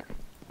hate me?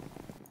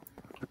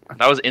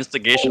 that was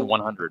instigation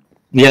 100.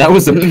 Yeah, that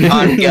was a On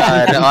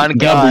God, on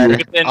God,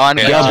 on God.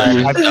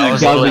 That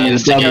was W, a little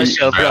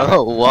instigation, bro.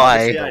 bro.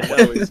 Why? Yeah, I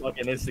know, he's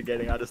fucking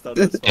instigating. I just thought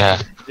that's funny.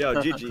 Yeah.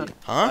 Yo, Gigi.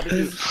 Huh? I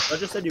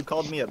just said you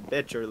called me a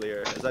bitch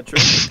earlier. Is that true?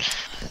 He's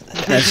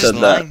said just that.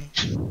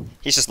 lying.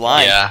 He's just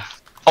lying. Yeah.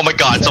 Oh my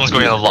god, someone's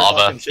going in the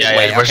lava. Yeah,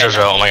 Wait, yeah, where's okay,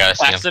 Jojo? Oh my god, I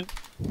see him. Jackson?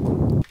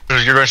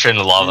 You're going straight in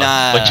the lava.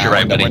 Nah, Look to your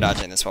right, buddy. we're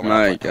dodging this one.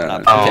 My We're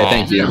God. not- Okay,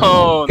 thank you.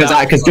 No, Because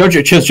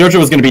Jojo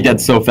was gonna be dead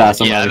so fast.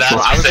 I'm Yeah, not that's sure.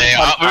 what I'm saying.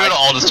 We would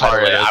all just By the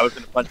way, target. I was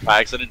gonna punch by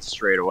accident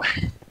straight away.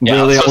 Yeah,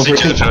 Really, I was over-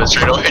 supposed to Jojo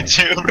straight away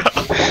too,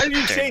 bro. Why did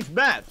you change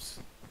maps?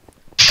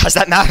 Cause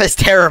that map is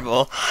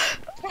terrible.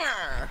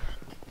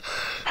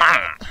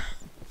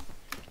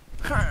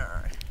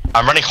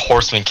 I'm running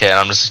Horseman Kit and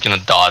I'm just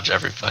gonna dodge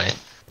every fight.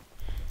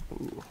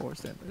 Ooh,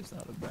 horse is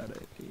not a bad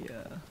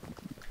idea.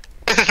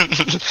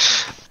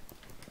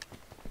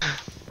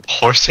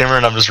 Horse Tamer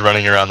and I'm just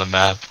running around the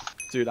map.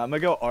 Dude, I'm gonna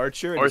go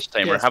archer. And Horse just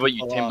tamer. piss How about you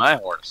people tame off. my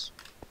horse?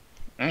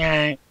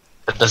 That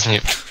doesn't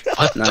even.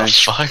 What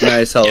Nice. the fuck?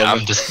 Nice, hello. Yeah,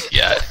 I'm just.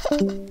 Yeah.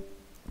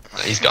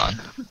 He's gone.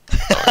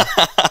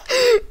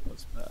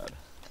 That's bad.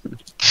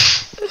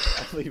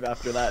 I'll leave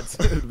after that,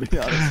 to be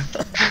honest.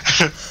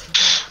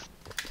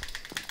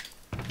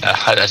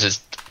 I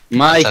just.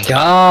 My Send him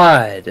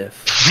God.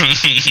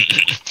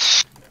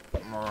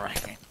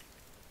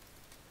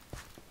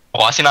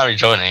 Why is he not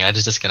rejoining? I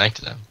just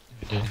disconnected him.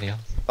 Do anything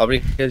else? Probably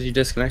because you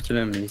disconnected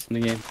him and he's in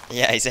the game.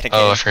 Yeah, he's in a game.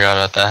 Oh, I forgot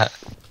about that.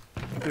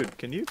 Dude,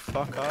 can you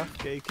fuck off,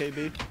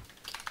 KKB?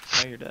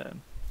 Now you're dead.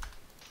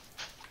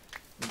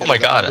 Oh my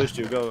God. Boost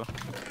you, go.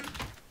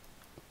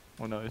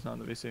 Oh no, he's not in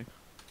the VC.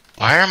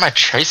 Why are my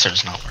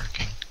tracers not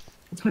working?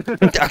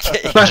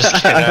 Okay. I'm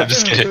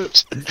just kidding. I'm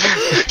just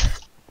kidding.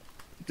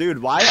 Dude,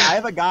 why? I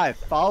have a guy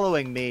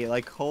following me.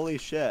 Like, holy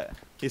shit.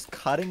 He's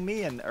cutting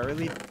me and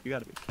early. You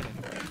gotta be kidding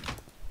me.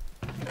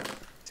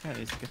 This guy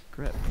needs to get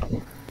grip.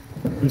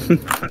 No,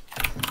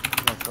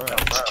 for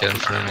Just kidding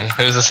for me.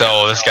 Who's this?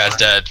 Oh, this guy's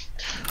dead.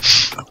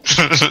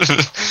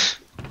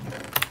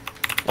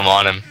 I'm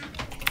on him.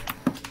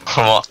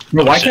 Come on.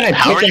 Bro, why can't I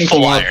How pick are you anything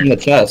full out from iron?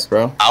 the chest,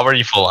 bro? How are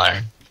you full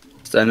iron?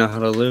 I know how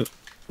to loot.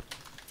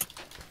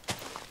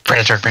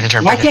 Brandon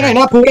turn. Why can't I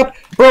not pick up?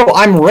 Bro,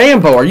 I'm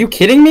Rambo. Are you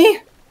kidding me?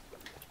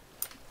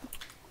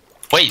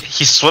 Wait,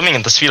 he's swimming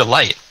at the speed of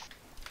light.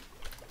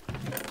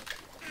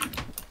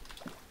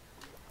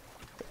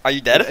 Are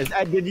you dead?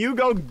 Did you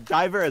go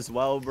diver as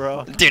well,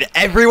 bro? Dude,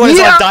 everyone is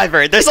on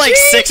diver. There's like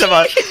 6 of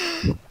us.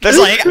 There's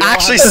like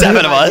actually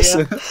 7 of us.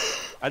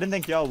 I didn't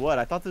think y'all would.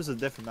 I thought this was a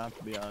different map,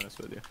 to be honest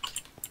with you.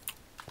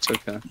 It's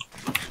okay.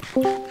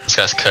 This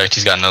guy's cooked.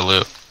 He's got no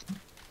loot.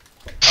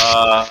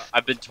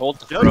 I've been told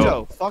to throw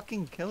Jojo,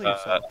 fucking kill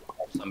yourself.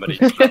 somebody.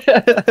 I'm trying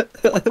to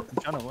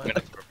I'm win. gonna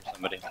throw for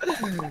somebody.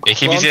 Yeah,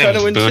 he Well, be I'm trying to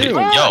getting win booty. too. Yo.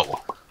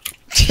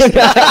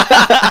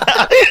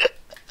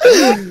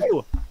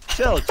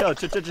 Chill.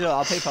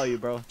 I'll PayPal you,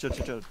 bro. Chill.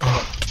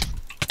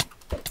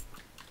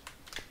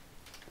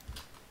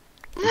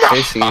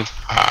 Chasing you.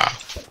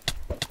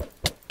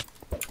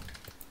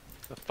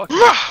 The fuck? We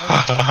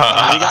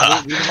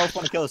both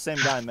want to kill the same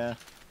guy, man.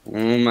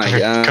 Oh my Come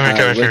god.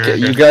 here. Look at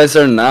you guys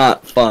are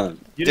not fun.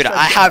 Dude,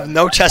 I have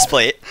no chest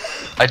plate.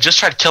 I just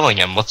tried killing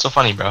him. What's so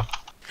funny, bro?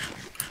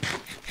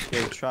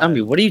 I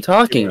mean, what are you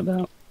talking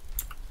about?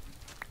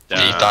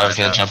 Yeah, you thought I was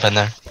gonna jump in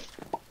there?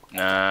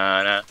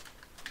 Nah.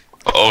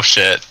 Oh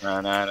shit.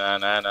 Nah.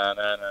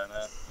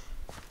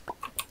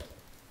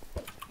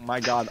 My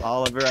god,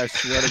 Oliver, I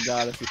swear to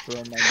god, if you throw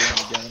my game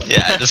again.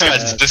 Yeah, this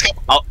guy's. Guys,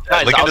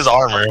 Look at his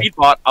armor.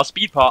 I'll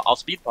speed pot.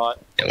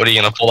 Yeah, what are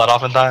you gonna pull that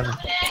off in time?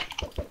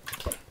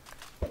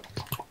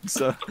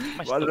 So,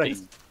 why did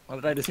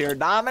I just hear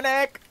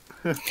Dominic?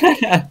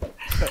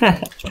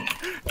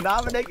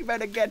 Dominic, you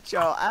better get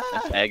your ass.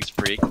 Eggs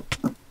freak.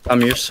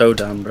 You're so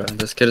dumb, bro.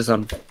 This kid is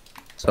on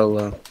so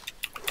low.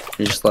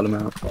 You just let him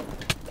out.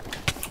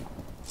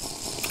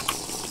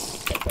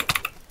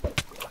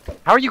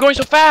 How are you going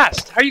so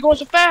fast?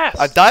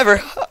 A diver.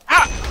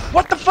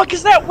 What the fuck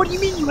is that? What do you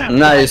mean you have?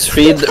 Nice.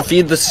 Feed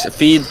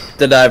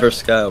the diver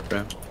scout, bro.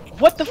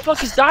 What the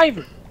fuck is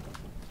diver?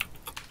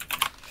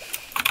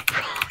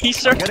 He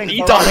starts getting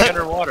speed close. diving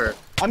underwater.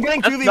 I'm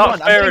getting That's 2v1. not I'm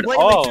fair getting at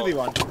all. blatantly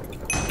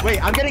 2v1.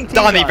 Wait, I'm getting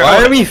Dommy, teamed bro. on.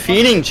 Why are we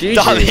feeding Gigi?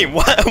 Dobby,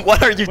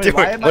 what are you Wait,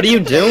 why doing? am I What are you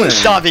getting- doing?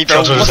 Dobby,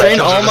 bro, Kill what Jose, Drain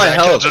kill all Jose, my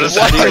kill health. Jose,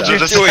 what kill are you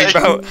Jose. doing,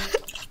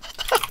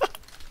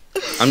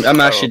 bro?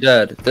 I'm actually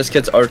dead. This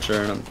kid's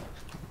Archer and I'm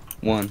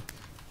 1.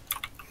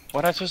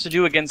 What am I supposed to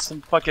do against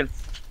some fucking...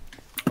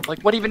 Like,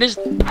 what even is...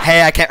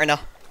 Hey, I can't right now.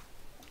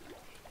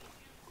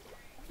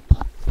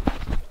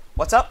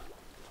 What's up?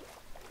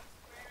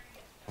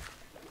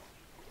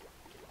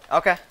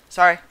 Okay,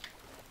 sorry.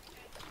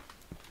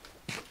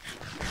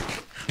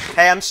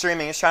 Hey, I'm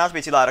streaming. Just try not to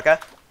be too loud, okay?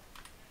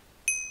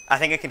 I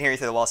think I can hear you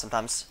through the wall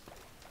sometimes.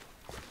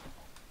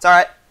 It's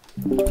alright.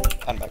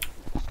 I'm back.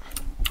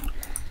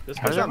 Just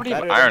How does because I'm everybody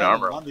have better iron than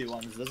armor?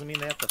 1v1s doesn't mean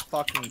they have to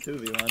fucking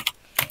 2v1.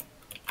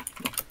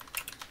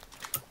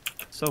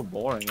 It's so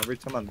boring every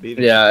time I'm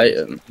beating. Yeah,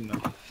 you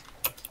know.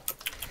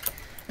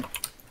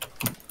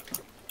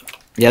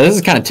 Yeah, this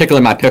is kind of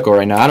tickling my pickle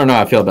right now. I don't know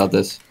how I feel about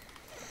this.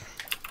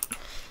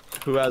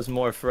 Who has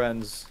more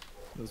friends?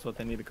 That's what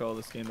they need to call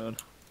this game mode.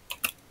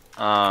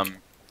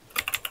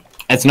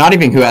 It's not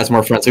even who has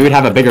more friends. We would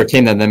have a bigger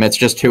team than them. It's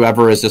just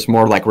whoever is just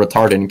more like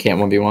retarded and can't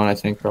 1v1, I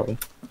think, probably.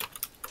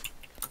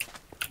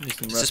 It's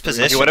just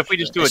position. what if we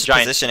just do a It's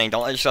giant... positioning.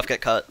 Don't let yourself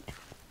get cut.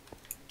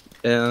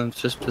 Yeah,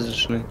 it's just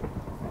positioning.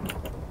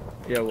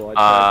 Yeah, well, I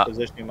tried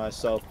positioning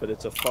myself, but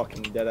it's a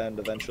fucking dead end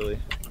eventually.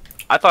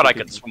 I thought I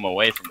could swim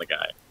away from the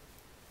guy.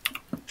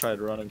 Tried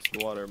to run into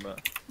the water,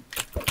 but...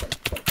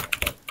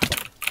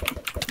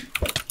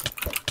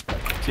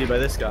 See, by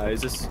this guy,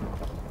 he's just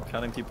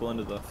counting people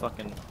into the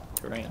fucking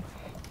terrain.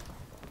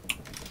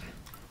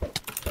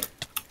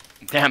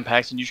 Damn,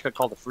 Paxton, you just got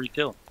called a free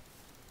kill.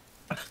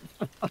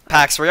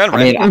 Pax, were you on,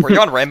 I mean, were you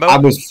on Rainbow? I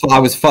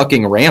was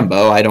fucking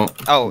Rambo. I don't.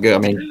 Oh, I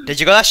mean, did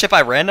you go that shit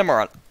by random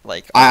or on,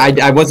 like?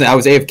 I wasn't. I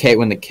was AFK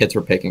when the kids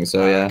were picking.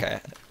 So yeah. Okay.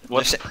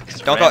 What Just- the fuck is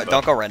don't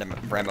Rambo? go random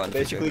Rambo in the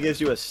Basically future. gives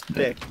you a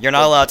stick. You're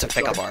not allowed to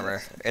pick up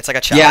armor. It's like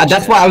a challenge. Yeah,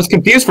 that's why I was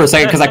confused for a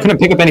second because I couldn't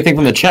pick up anything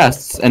from the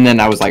chests, and then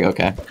I was like,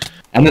 okay.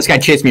 And this guy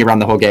chased me around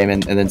the whole game,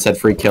 and then said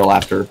free kill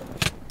after.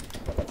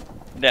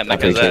 Damn, that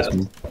after he guy's chased ass.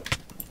 me.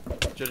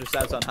 Jojo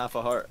stats on half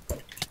a heart.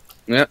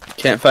 Yep,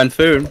 can't find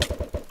food.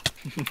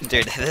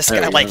 Dude, this There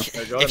guy, you like,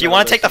 go. Go if you ahead,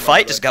 want to take the Alex,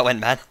 fight, go just go in,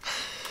 man.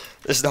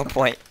 There's no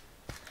point.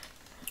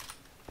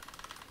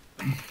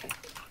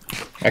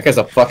 That guy's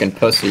a fucking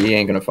pussy. He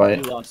ain't gonna He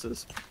fight. lost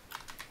this.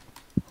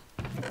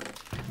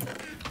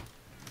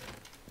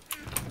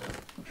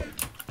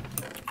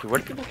 Dude, where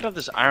did people get all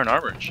this iron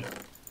armor and shit?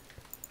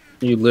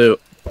 You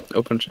loot.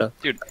 Open chest.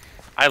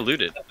 I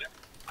looted.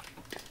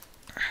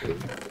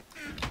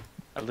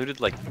 I looted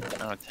like, I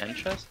don't know, 10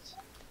 chests?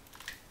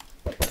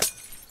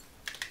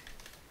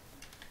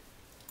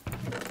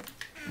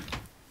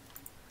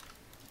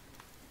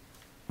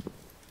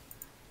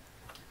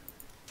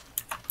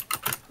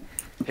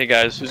 Hey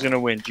guys, who's gonna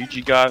win?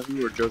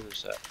 Jijigaho or Jojo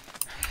set?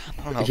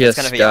 I don't know if He it's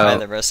has gonna be Scout.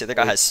 either, bro. See, the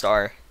guy has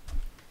Star.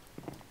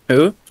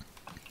 Who?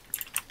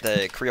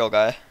 The Creole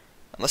guy.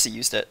 Unless he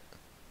used it.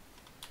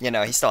 You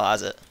know, he still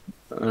has it.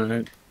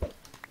 Alright.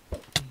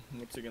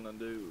 What's he gonna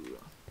do?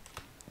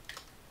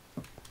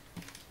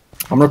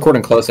 I'm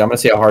recording closely. I'm gonna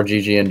see how hard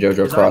GG and JoJo He's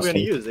not cross gonna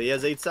him. use it. He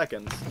has 8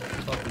 seconds.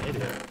 Fucking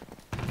idiot.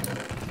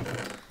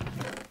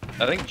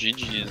 I think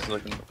GG is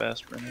looking the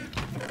best right now.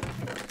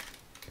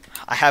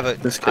 I have a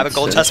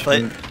gold chest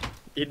plate.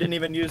 He didn't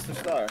even use the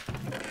star.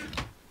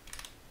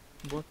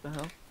 What the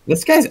hell?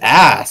 This guy's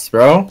ass,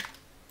 bro.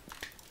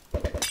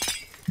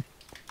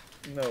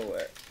 No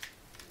way.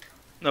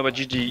 No, but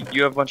GG,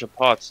 you have a bunch of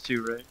pots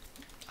too, right?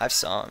 I have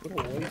some.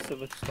 What a waste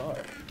of a star.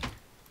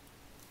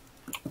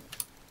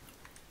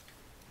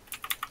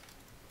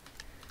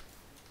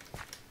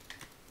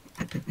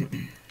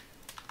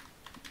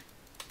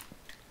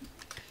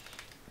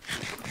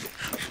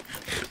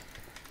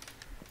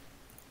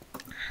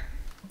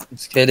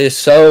 This kid is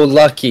so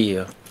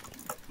lucky.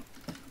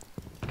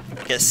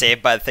 Get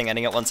saved by the thing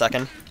ending at 1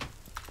 second.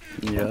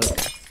 Yep.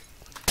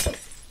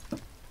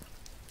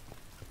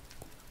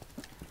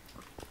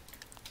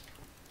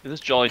 This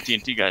Jolly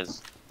TNT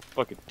guy's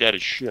fucking dead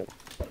as shit.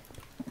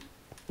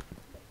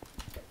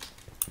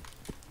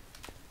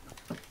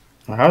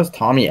 How's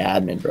Tommy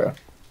admin, bro?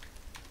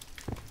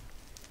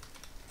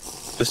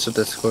 Just a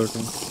Discord.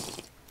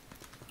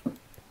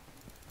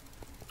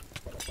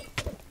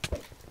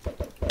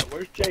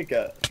 Where's Jake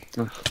at?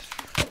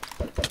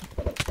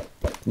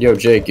 Yo,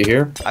 Jake, you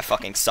here? I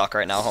fucking suck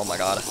right now. Oh my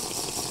god.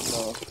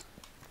 No.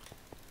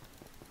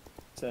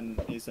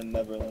 He's in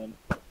Neverland.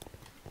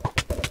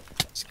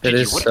 It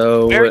is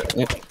so.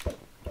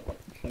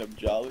 No,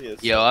 Jolly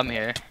is. Yo, I'm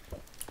here.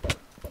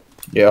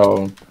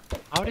 Yo.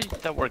 How did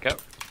that work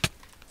out?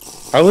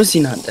 How is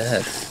he not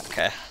dead?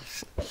 Okay.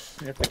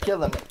 You have to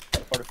kill him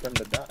in order for him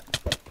to die.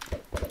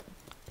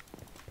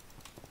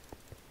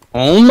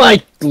 Oh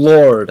my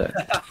lord!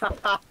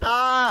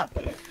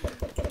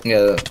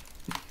 Yeah.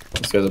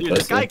 This guy's a Dude,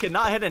 this guy pussy. could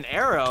not hit an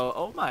arrow.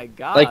 Oh my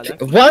god. Like,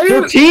 that's- what?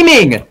 They're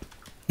teaming!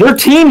 They're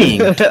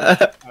teaming!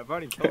 I've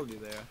already told you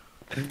there.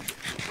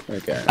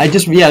 Okay.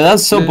 Yeah,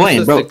 that's so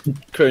blatant, bro.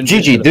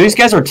 GG, these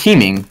guys are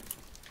teaming.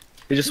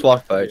 They just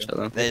walked by each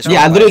other.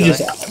 Yeah, I literally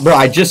just, bro,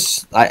 I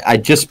just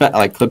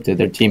like clipped it.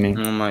 They're teaming.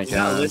 Oh my You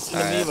gotta god. listen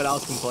to me, but I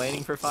was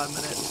complaining for 5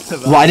 minutes.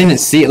 Well, I didn't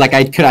see it. Like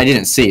I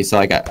didn't see. So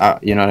like,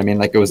 you know what I mean?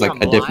 Like it was like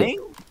I'm a different. lying?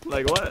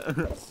 Like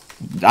what?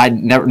 I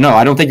never. No,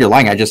 I don't think you're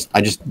lying. I just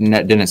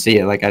didn't see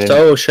it. Like I didn't.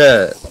 So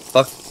shit.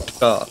 Fuck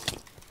off.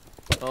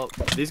 Well,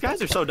 these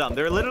guys are so dumb.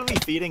 They're literally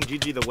feeding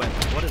GG the win.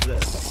 What is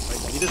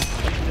this? Like, he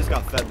just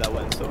got fed that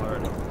win so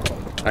hard.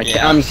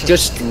 I'm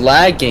just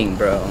lagging,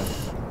 bro.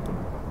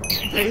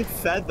 They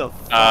fed the.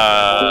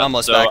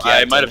 Almost so back, yeah,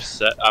 I might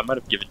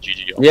have given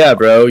GG. Yeah,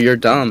 bro, you're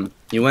dumb.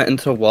 You went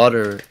into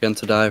water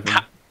against a diver.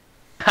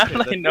 How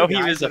did I know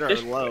he was a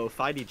fish? Low,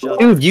 fight each other.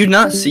 Dude, you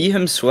not see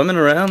him swimming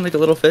around like a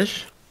little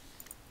fish?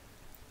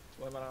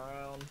 Swimming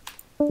around.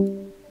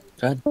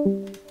 God.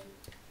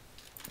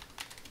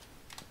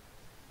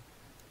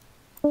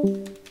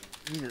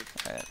 Jesus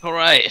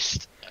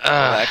Christ.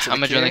 I'm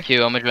gonna join the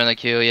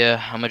queue.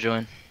 Yeah, I'm gonna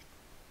join.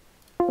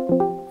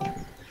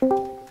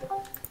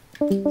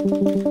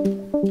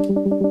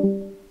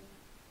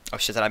 Oh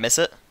shit, did I miss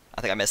it?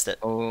 I think I missed it.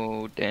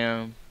 Oh,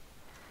 damn.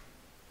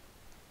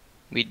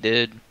 We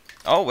did.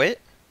 Oh, wait.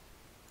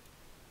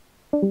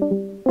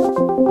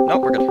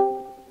 Nope, we're good.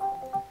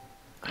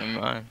 Never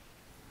mind.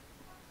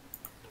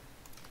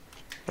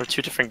 Are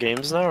 2 different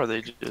games now, or are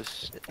they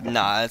just...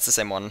 Nah, it's the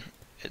same one.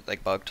 It,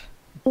 like, bugged.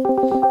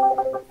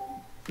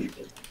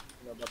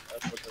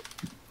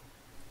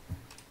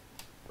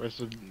 Right,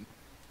 so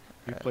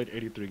you played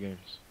 83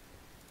 games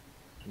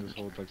in this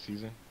whole like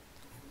season.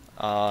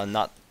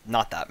 Not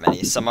that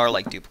many. Some are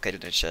like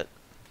duplicated and shit.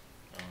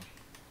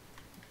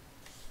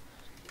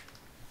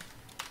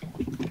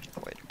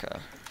 Wait, okay.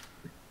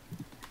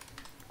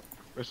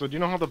 Right, so do you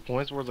know how the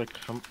points were like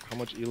how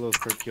much elo is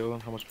per kill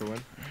and how much per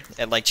win?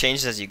 It like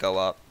changes as you go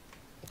up.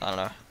 I don't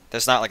know.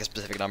 There's not like a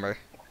specific number.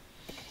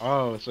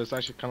 Oh, so it's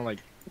actually kind of like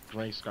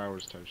ranked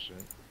Skywars type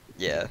shit.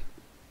 Yeah.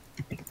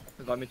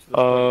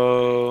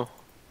 Oh.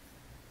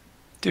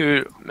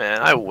 Dude,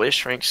 man, I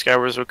wish Rank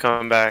Skywars would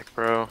come back,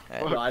 bro.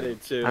 Well, I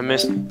did too. I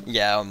missed.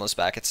 Yeah, almost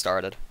back. It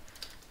started.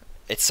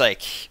 It's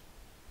like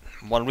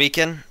 1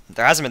 weekend.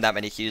 There hasn't been that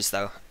many queues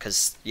though,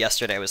 because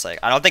yesterday was like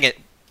I think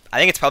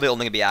it's probably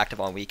only gonna be active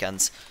on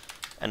weekends,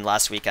 and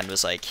last weekend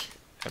was like,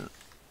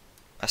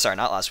 sorry,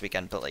 not last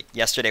weekend, but like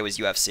yesterday was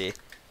UFC,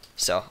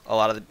 so a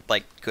lot of the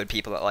like good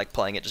people that like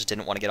playing it just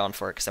didn't want to get on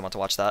for it because they want to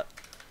watch that.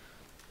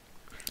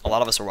 A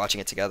lot of us were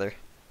watching it together.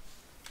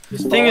 The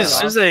thing is, as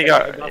soon as they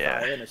got,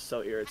 yeah, it's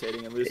so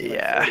irritating and losing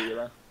yeah, like 40, you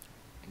know?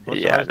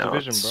 yeah, no,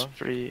 division, it's bro?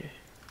 pretty.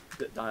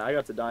 I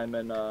got to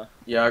diamond.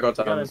 Yeah, I got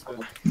to diamond.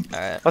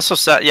 Alright. That's so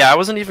sad. Yeah, I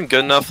wasn't even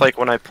good enough. Like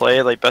when I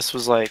played, like best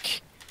was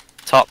like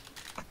top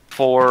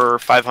 4 or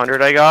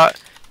 500 I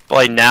got. But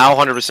like now,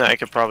 100% I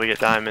could probably get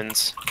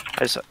diamonds.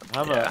 I just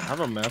Have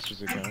a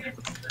masters account.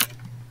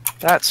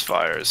 That's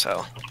fire as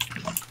hell.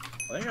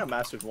 I think I got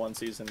Masters one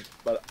season,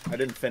 but I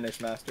didn't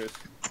finish Masters.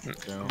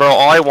 Bro,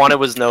 all I wanted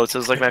was notes. It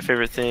was like my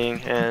favorite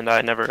thing, and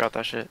I never got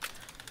that shit.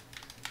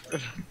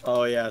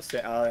 Oh yeah,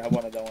 I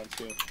wanted that one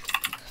too.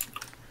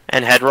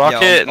 And head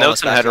rocket, Yo,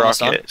 notes and head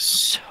almost rocket, on.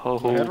 so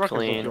Head rocket's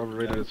clean.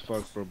 overrated as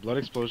fuck, bro. Blood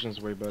explosion's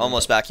way better.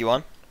 Almost back. You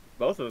on?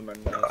 Both of them are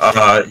nice.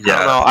 I don't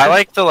know. I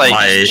like the like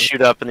My-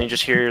 shoot up and then you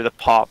just hear the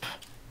pop.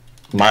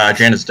 My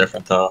Jane is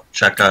different though.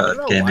 Check I don't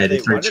know game why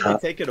 83 did they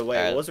chat. take it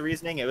away? What was the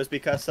reasoning? It was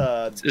because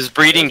It was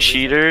breeding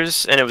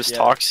cheaters and it was Yeah.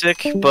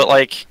 toxic, but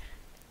like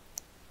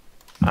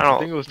I I don't.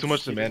 think it was too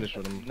much to manage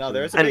for them. No,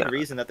 there's a big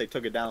reason that they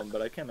took it down,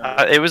 but I can't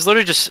remember. It was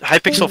literally just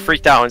Hypixel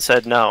freaked out and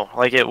said no.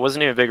 Like it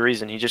wasn't even a big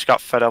reason. He just got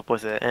fed up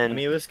with it. I And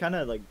mean, it was kind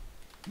of like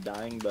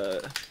dying,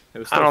 but it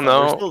was. I Still don't fun.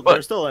 know, There's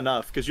but- still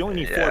enough because you only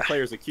need 4 Yeah.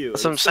 players a queue.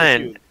 That's what I'm It's still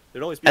saying. queued.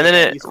 There'd always be and then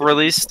like at it least 50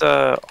 released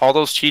all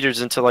those cheaters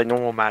into like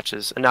normal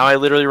matches, and now I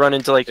literally run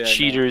into like Yeah, no,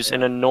 cheaters yeah.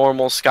 in a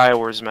normal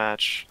Skywars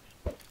match.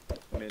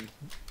 I mean,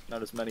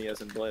 not as many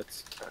as in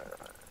Blitz.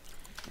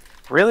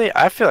 Really,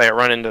 I feel like I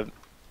run into.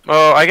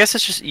 Well, I guess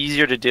it's just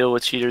easier to deal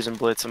with cheaters in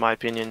Blitz, in my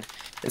opinion.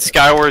 In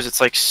Skywars,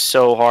 it's like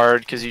so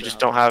hard because you just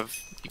don't have.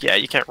 Yeah,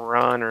 you can't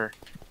run or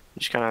you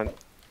just kind of.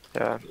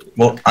 Yeah.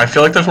 Well, I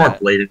feel like there's more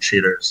bladed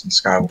cheaters in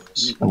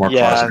Skywars and more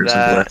Yeah, closeters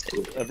that-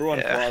 in Blitz. Everyone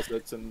Yeah.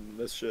 closets and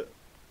this shit.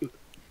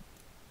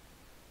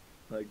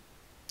 Like,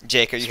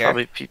 Jake, are you There's here?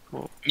 probably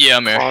people Yeah,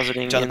 I'm here.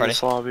 closeting Join the in party.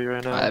 this lobby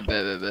right now. I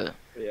bet.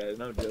 yeah,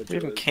 no joke.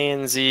 Even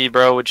KNZ,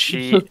 bro, would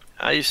cheat.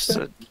 I used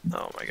to.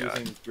 Oh my god.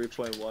 Using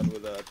 3.1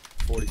 with a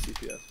 40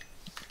 CPS.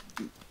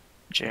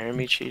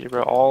 Jeremy cheated,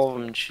 bro. All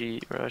of them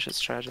cheat, bro. That shit's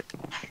tragic.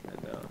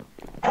 I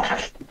know.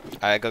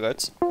 Alright, go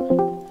goats.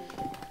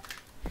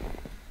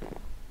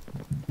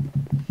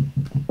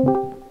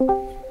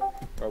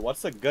 Or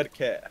what's a good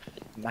kit?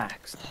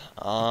 Max.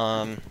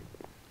 I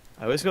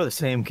always go the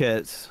same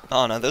kits.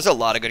 Oh no, there's a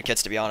lot of good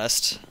kits to be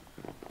honest.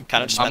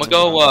 Kind of just. I'm depends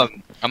gonna on go. what you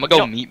want. I'm gonna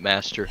go Meat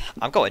Master.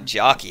 I'm going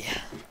jockey.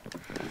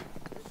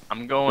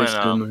 I'm going.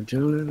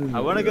 I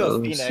want to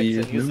go Phoenix and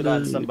use it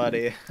on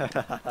somebody.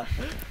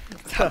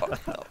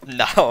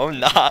 No, I'm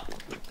not.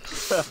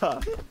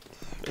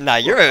 Nah,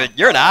 you're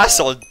an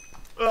asshole.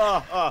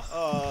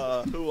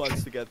 Who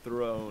wants to get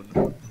thrown?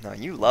 No,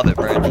 you love it,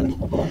 Brandon.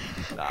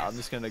 Nah, I'm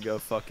just gonna go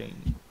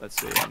fucking.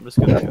 Let's see. I'm just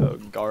gonna go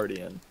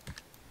Guardian.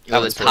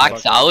 Oh, the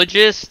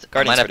Toxologist? I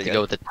Guardian's might have pretty to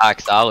go with the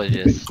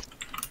Toxologist.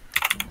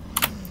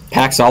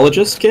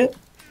 Paxologist kit?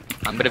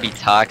 I'm gonna be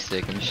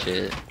toxic and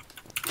shit.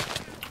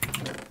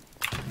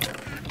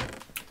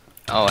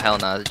 Oh hell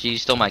no! G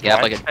stole my gap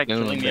Why like is a that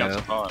killing goon, me on bro.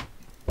 spawn?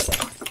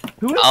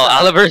 Who is Oh,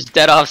 that? Oliver's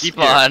dead off Keep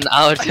here. spawn.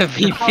 Oliver's a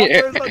here.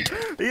 Oliver's like,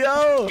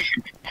 yo!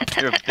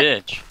 You're a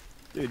bitch.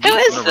 Dude, Who you-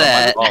 is I'm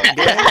gonna run my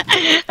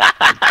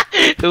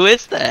that? Who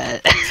is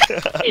that?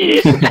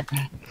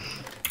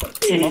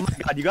 Oh my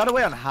god, you got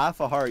away on half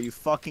a heart, you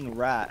fucking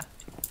rat.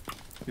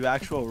 You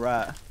actual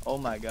rat. Oh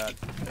my god.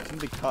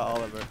 Somebody cut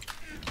Oliver.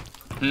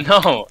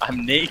 No,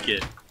 I'm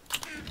naked.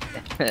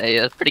 Hey,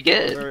 that's pretty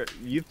good. Oliver,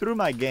 you threw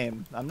my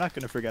game. I'm not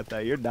gonna forget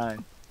that. You're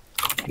dying.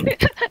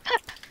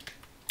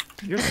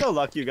 You're so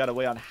lucky you got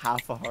away on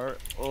half a heart.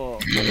 Oh.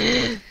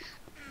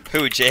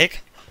 Who,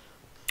 Jake?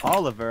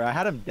 Oliver, I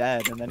had him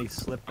dead and then he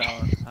slipped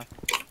down.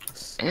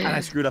 And I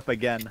screwed up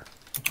again.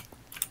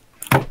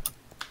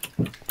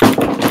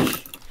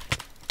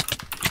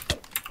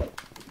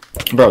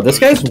 Bro, this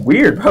guy's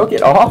weird, bro.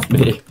 Get off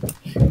me.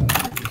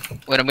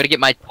 Wait, I'm gonna get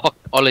my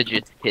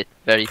Toxologist kit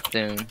very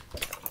soon.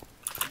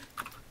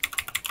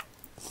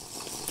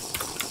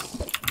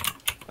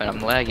 But I'm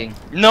lagging.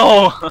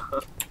 No.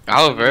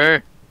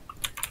 Oliver!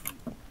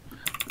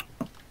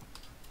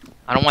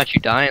 I don't want you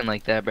dying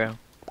like that, bro.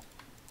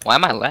 Why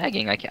am I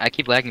lagging? I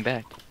keep lagging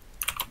back.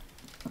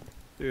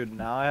 Dude,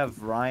 now I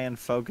have Ryan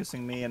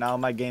focusing me and now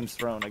my game's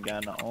thrown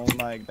again. Oh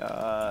my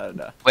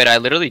god. Wait, I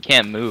literally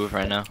can't move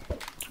right now.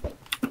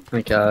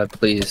 My god,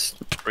 please.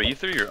 Bro, you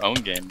threw your own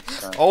game.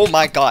 So. Oh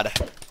my god.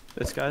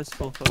 This guy's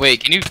full focus.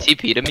 Wait, can you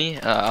TP to me,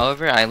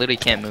 Oliver? I literally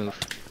can't move.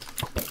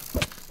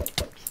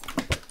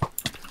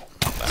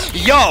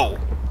 Yo!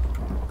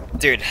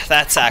 Dude,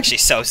 that's actually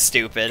so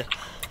stupid.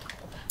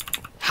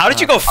 How did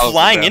you go Oliver,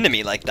 flying bro. into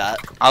me like that?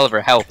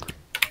 Oliver, help.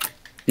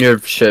 Your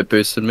shit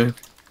boosted me.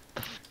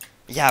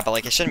 Yeah, but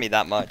like it shouldn't be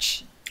that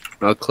much.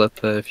 I'll clip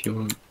that if you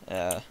want.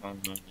 Yeah.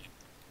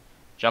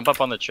 Jump up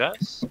on the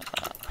chest.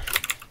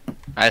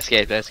 I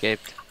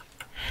escaped.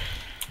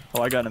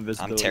 Oh, I got I'm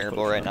invisibility.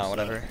 terrible right now,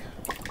 whatever.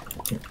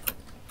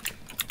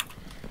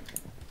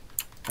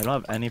 I don't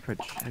have any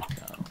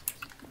projectile.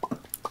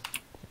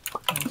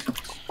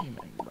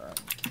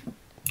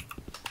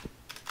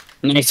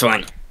 Nice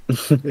one.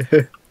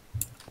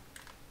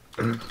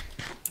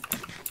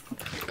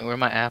 Where are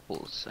my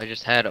apples? I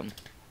just had them.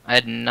 I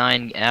had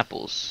 9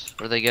 apples.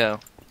 Where'd they go?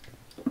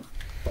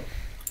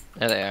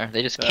 There they are.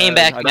 They just came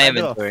back to my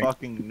inventory. A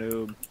fucking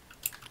noob.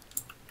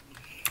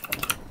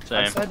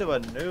 I said to a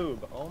noob.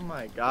 Oh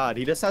my god,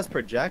 he just has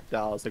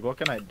projectiles. Like, what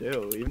can I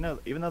do?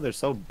 Even though they're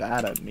so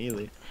bad at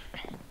melee.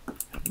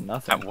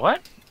 Nothing. At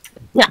what?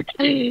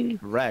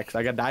 Rex.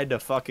 I died to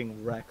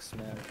fucking Rex,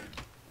 man.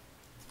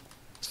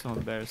 So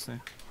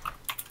embarrassing.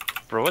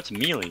 Bro, what's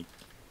melee?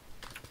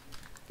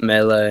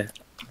 Melee.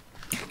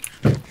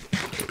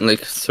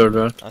 Like, sort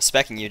of. I'm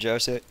specking you,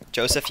 Joseph.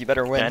 Joseph, you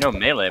better win. Yeah, I know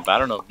melee, but I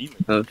don't know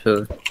melee.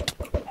 Okay.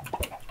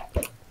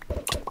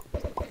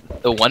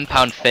 The 1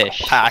 pound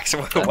fish. Pax,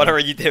 what are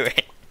you doing?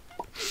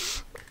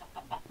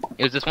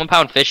 Is this 1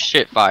 pound fish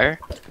shit fire?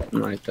 Oh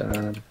my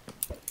god.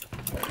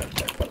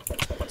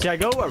 See, I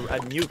go a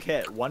nuke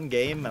hit one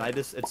game, and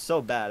it's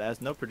so bad. It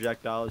has no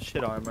projectiles,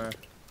 shit armor.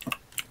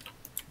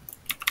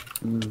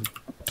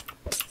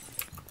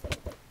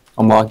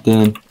 I'm locked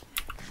in.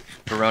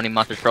 Baroni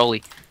Monster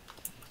Trolley.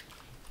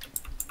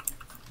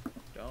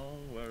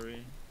 Don't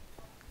worry.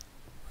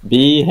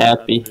 Be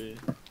happy.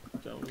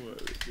 Don't worry.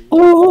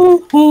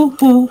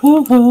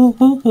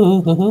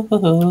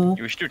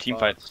 We should do team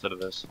fights instead of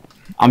this.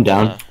 I'm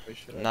down.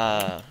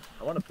 Nah.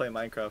 I want to play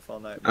Minecraft all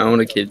night. I want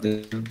to keep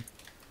doing.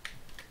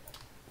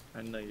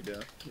 I know you do.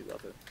 You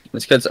love it.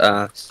 This kid's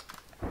ass.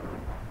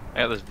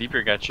 I got this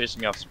Viper guy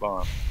chasing me off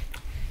spawn.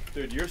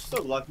 Dude, you're so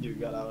lucky you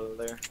got out of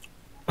there.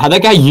 How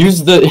did that guy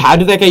use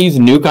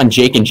nuke on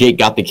Jake and Jake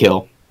got the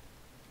kill?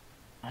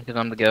 Because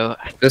I'm the go.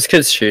 This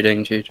kid's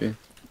shooting, GG.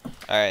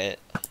 Alright.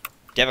 Do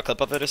you have a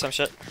clip of it or some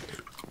shit?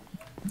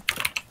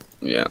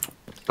 Yeah.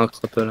 I'll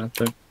clip it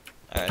after.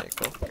 Alright,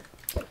 cool.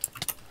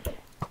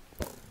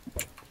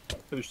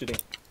 Who's shooting?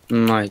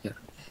 My god.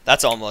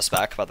 That's almost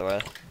back, by the way.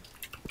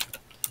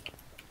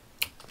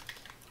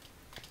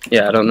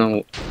 Yeah, I don't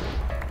know.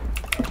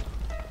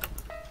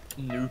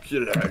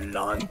 Nuclear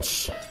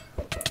launch.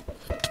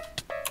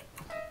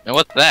 And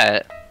what's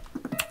that?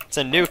 It's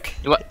a nuke.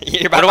 What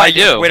You're do I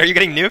do? Wait, are you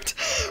getting nuked?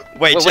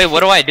 Wait, Wait, what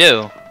do I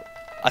do?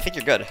 I think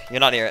you're good. You're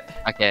not near it.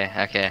 Okay,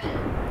 okay.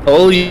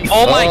 Holy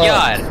Oh my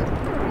god!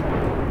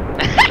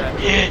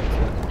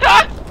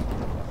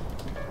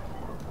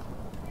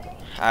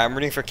 I'm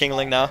rooting for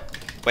Kingling now.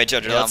 Wait,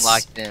 Jojo, Yeah, let's... I'm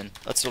locked in.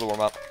 Let's do the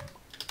warm-up.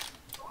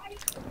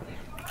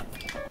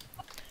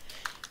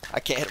 I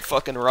can't hit a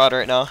fucking rod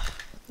right now.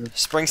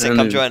 Springsteen,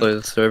 come join. Play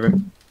the server.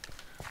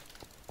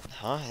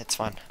 Huh? It's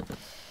fine.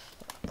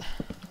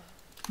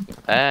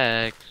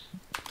 X.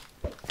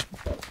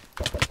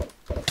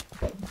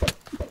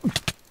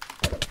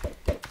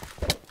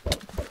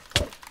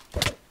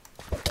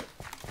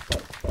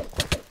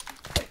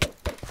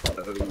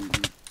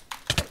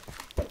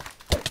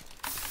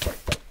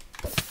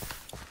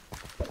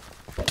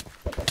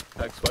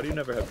 Max, why do you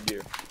never have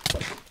gear?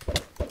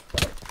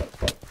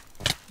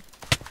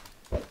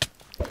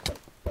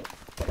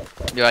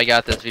 Yo, I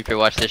got this. Viper,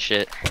 watch this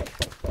shit.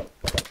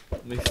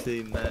 Let me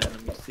see, man.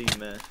 Let me see,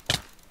 man.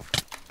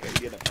 Okay,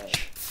 get it, man.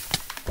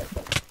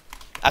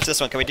 After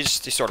this one, can we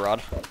just do sword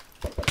rod?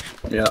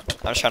 Yeah.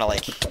 I'm just trying to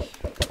like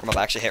warm up,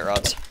 actually hit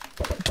rods.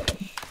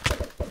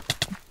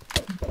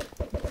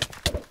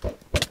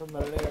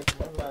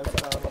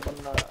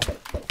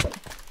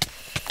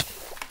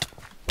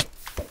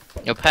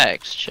 Yo,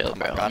 Pax, chill,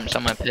 bro. I'm just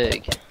on my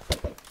pig.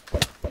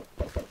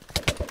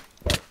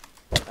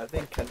 I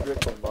think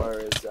Kendrick Lamar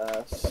is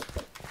ass.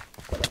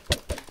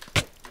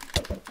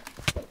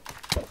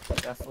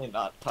 Definitely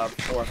not top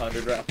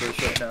 400 rappers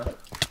right now.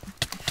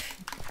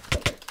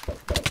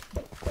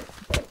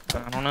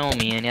 I don't know,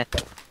 man. Yeah,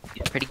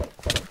 he's pretty.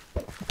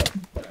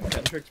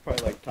 Kendrick's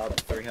probably like top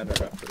 300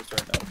 rappers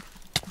right now.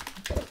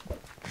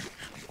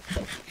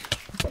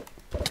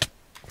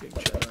 Being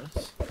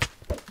generous.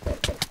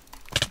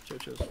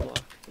 JoJo's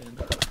locked in.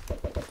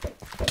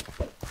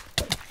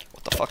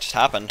 What the fuck just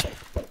happened?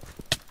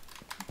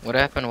 What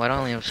happened? Why don't I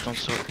only have stone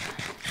sword?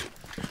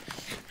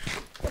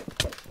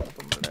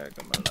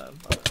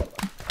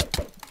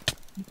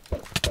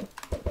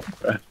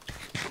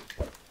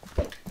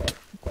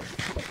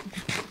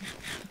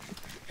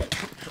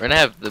 We're gonna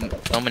have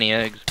so many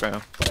eggs,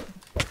 bro.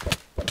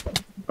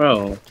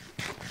 Bro. Am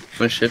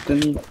I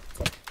shifting you?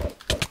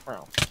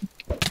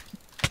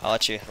 I'll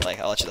let you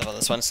live on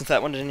this one since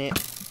that one didn't eat.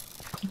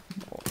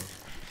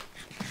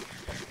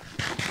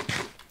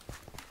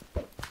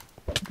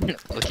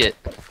 Look it.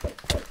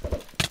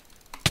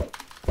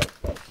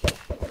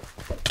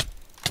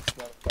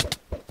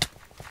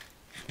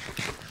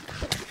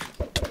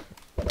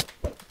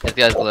 This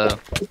guy's low.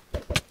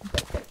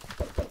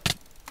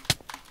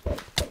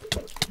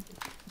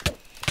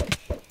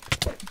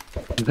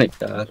 Oh my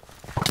god.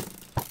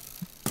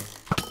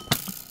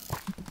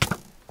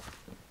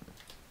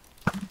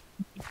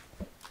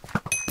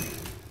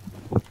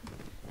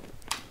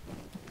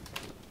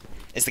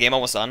 Is the game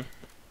almost done?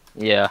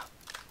 Yeah.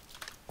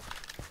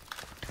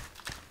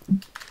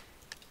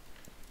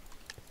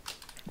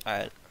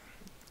 Alright.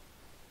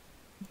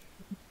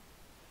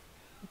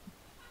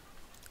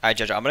 Alright,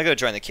 Jojo, I'm gonna go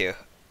join the queue.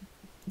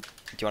 Do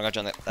you wanna go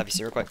join the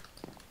FBC real quick?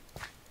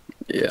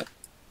 Yeah.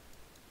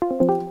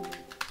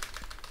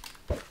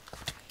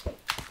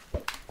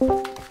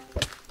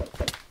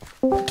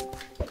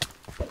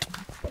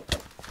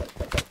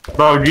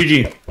 Bro,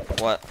 GG.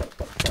 What?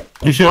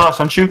 You see what I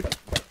sent you?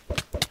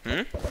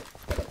 Hmm?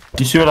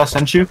 You see what I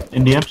sent you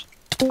in DMs?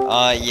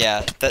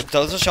 Yeah.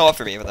 Those will show up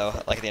for me, though,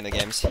 like at the end of the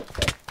games.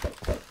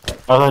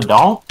 Oh, they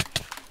don't?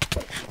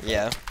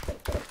 Yeah.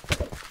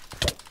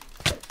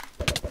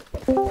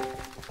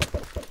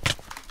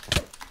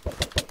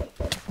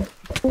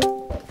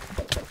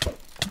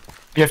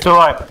 You have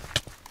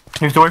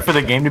to wait for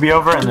the game to be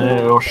over, and then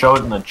it'll show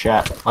it in the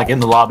chat, like in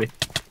the lobby.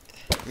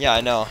 Yeah,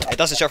 I know. It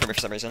doesn't show for me for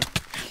some reason.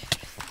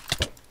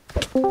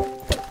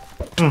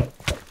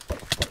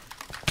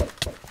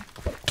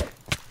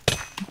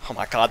 Oh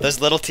my god,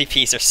 those little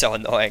TPs are so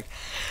annoying.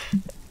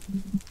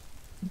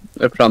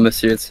 I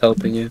promise you, it's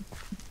helping you.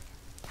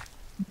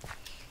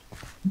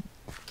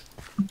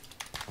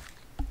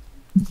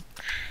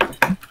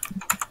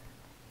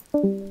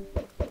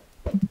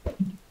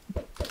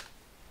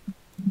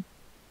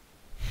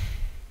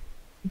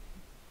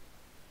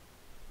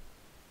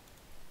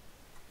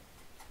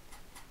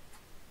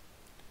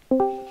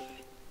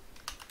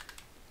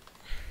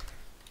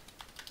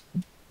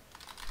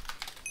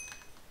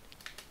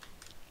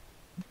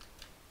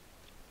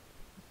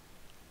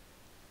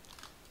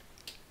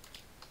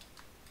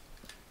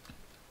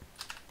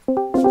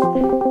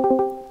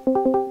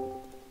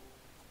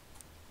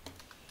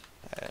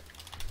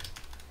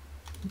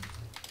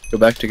 Go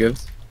back to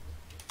Ghost.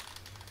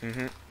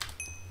 Mm-hmm.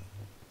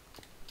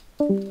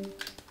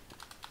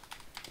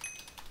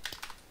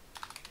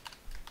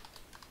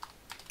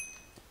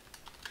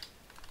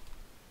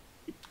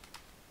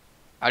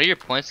 How do your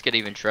points get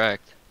even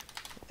tracked?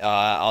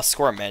 I'll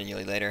score 'em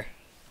manually later.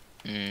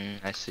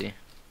 I see.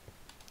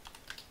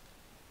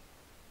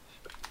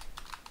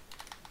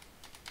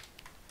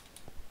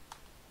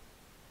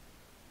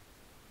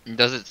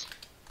 Does it?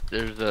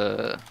 There's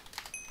a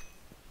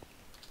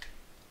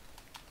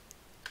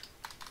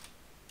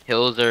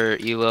kills or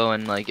elo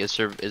and like is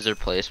there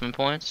placement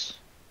points?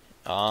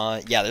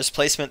 Yeah, there's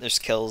placement, there's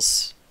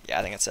kills. Yeah,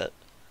 I think that's it.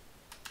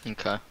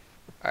 Okay.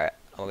 Alright,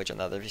 I'll go join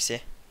the other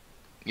VC.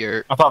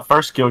 I thought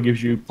first kill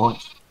gives you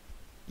points.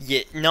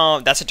 Yeah, no,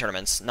 that's in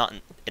tournaments. Not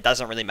in, it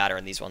doesn't really matter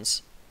in these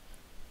ones.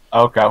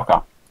 Okay, okay.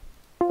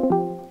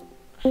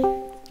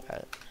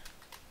 Alright.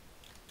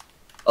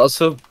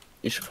 Also,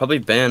 you should probably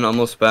ban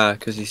Almost Back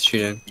because he's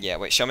cheating. Yeah,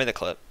 wait, show me the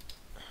clip.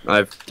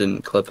 I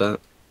didn't clip it.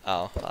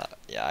 Oh,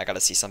 yeah, I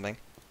gotta see something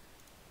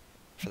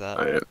for that.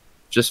 Alright,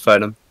 just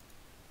fight him.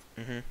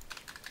 Alright,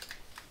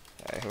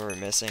 who are we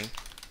missing?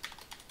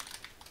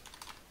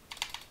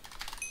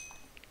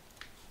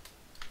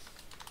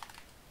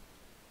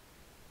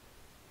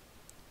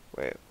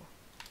 Wait.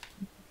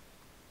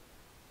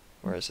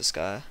 Where is this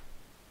guy?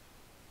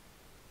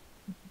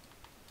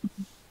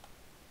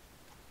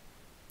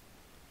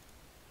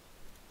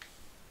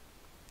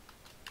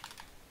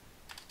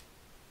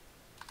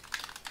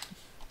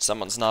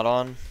 Someone's not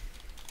on.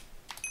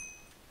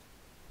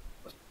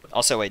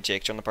 Also, wait,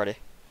 Jake, join the party.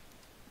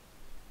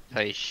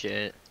 Hey,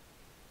 shit.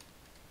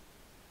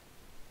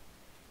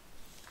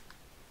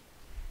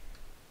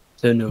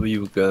 Don't know where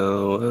you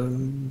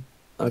go.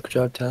 I could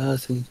try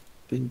Tyson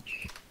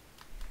Beach.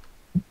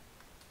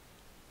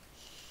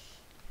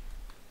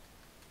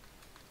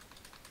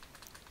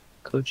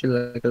 Coach you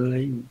like a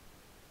lady.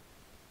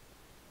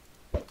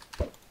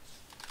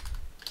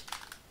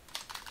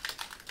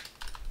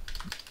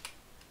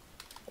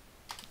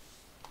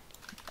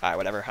 Alright,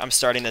 whatever. I'm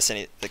starting this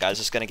and the guy's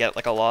just gonna get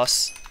like a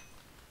loss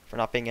for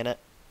not being in it.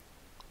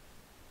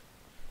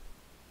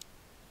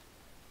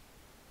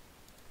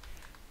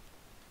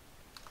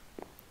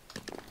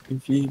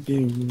 If you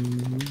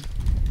do.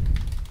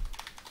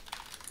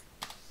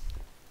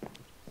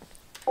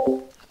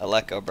 I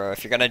let go, bro.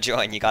 If you're gonna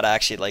join, you gotta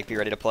actually like be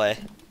ready to play.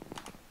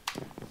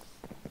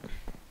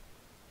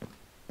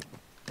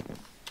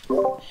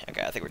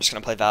 Okay, I think we're just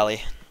gonna play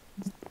Valley.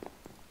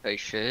 Hey,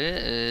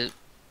 shit.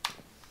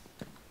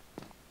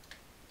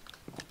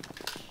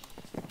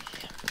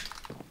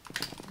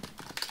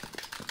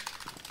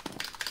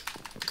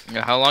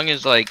 How long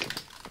is like?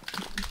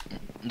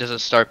 Does it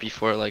start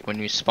before like when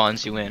you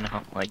spawns you in?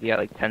 Like you got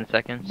like 10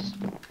 seconds.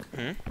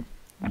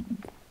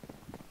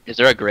 Is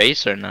there a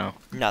grace or no?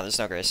 No, there's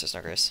no grace. There's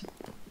no grace.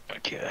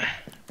 Okay.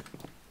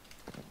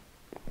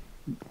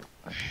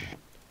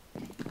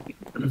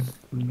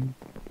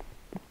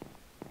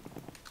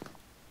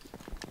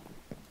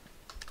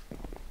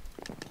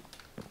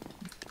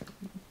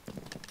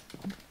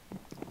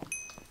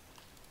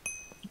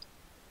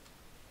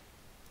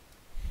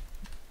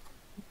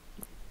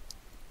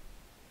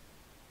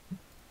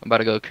 I'm about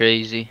to go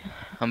crazy.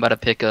 I'm about to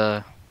pick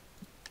a.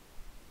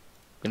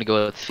 I'm gonna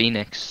go with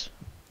Phoenix.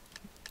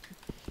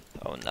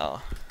 Oh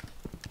no.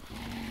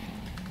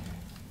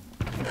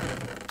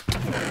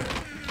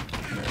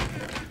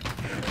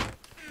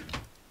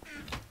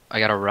 I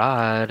got a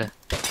rod.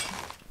 Oh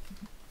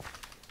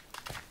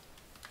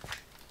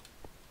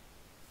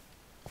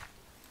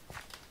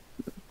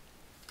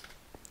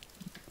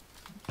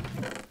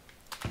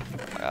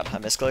my god, I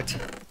misclicked.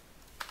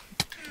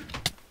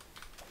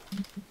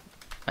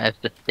 I have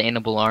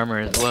sustainable armor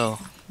as well.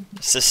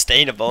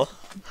 Sustainable?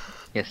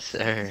 Yes,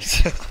 sir.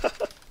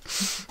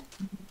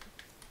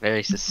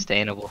 Very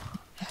sustainable.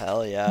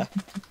 Hell yeah.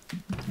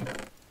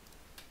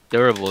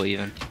 Durable,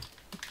 even.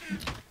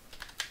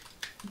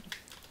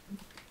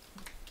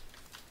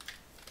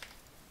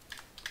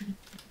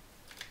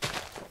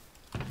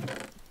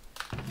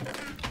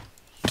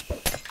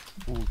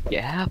 Ooh,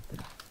 Gap?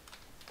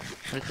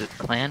 What is it,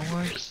 Clan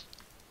Wars?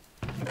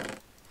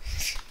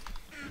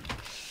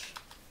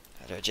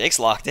 Yo, Jake's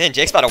locked in.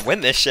 Jake's about to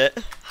win this shit.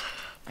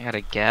 I got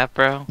a gap,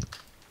 bro.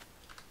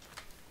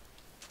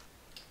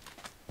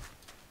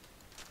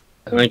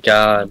 Oh my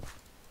god.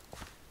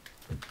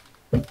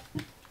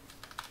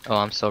 Oh,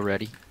 I'm so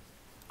ready.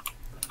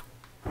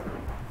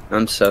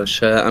 I'm so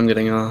shit. I'm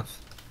getting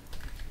off.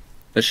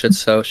 This shit's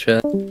so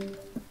shit.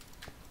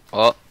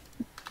 Oh.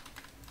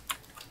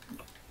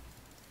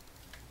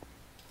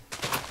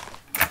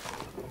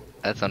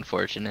 That's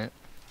unfortunate.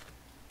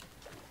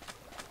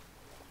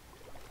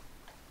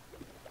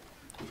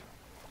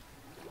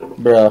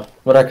 Bruh,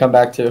 what'd I come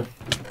back to?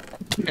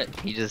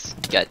 He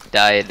just got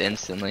died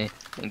instantly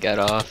and got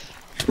off.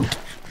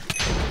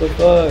 The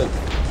fuck?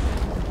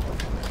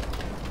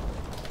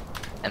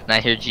 And I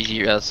hear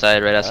GG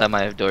outside, right outside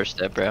my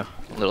doorstep, bro.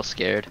 I'm a little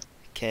scared.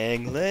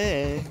 King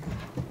Ling.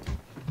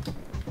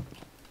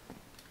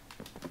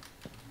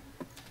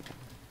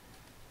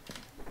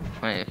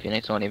 Wait,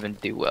 Phoenix won't even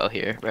do well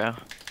here, bro.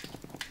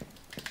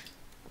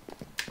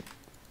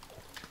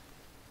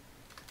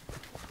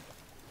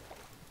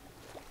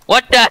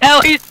 What the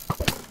hell?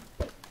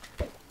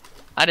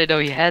 I didn't know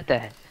he had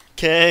that.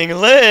 King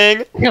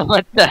Ling.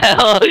 What the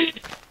hell?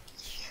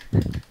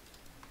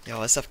 Yo,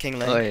 what's up, King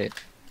Ling? Wait.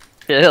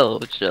 Chill.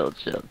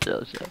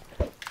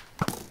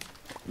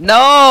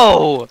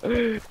 No!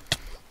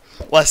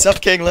 What's up,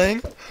 King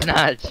Ling?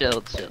 Nah,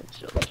 chill.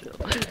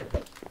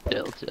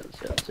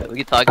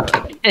 We can talk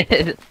about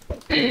it.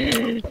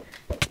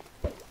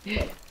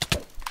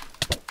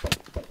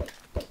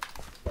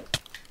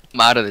 I'm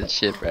out of this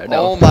shit, bro.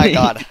 No. Oh my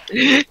god.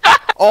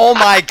 Oh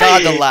my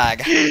god, the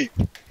lag.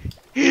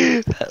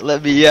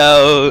 Let me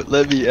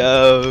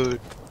out.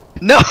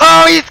 No,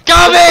 he's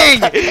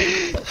coming!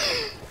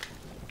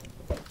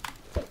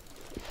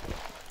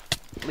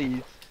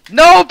 Please.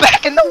 No,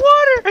 back in the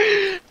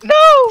water!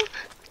 No!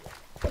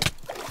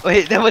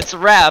 Wait, no, it's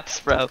Raps,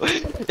 bro.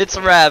 It's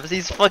Raps.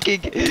 He's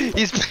fucking.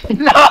 He's.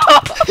 No!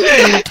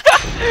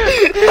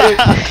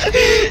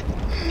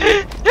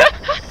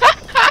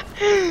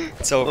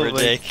 It's over, Oh my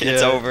Jake. God.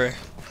 It's over.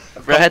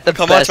 Bro, I had the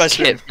Come watch my best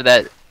stream. kit for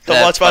that. Come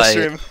that watch my fight.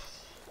 stream.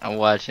 I'm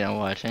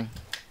watching.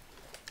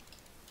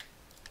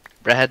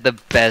 Bro, I had the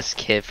best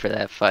kit for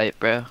that fight,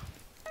 bro.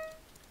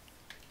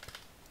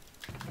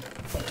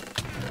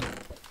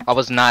 I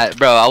was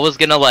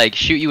gonna like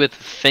shoot you with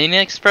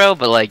Phoenix, bro,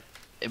 but like,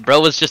 bro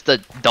was just a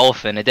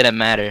dolphin. It didn't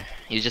matter.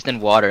 He was just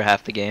in water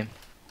half the game.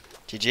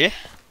 GG?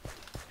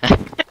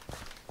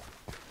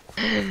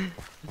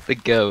 The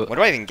goat. What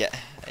do I even get?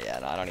 Yeah,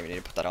 no, I don't even need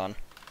to put that on.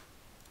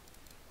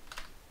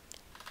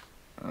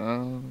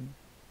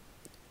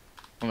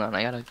 Hold on,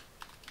 I gotta.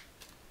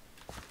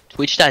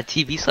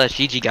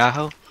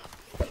 Twitch.tv/Jijigaho.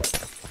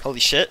 Holy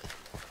shit.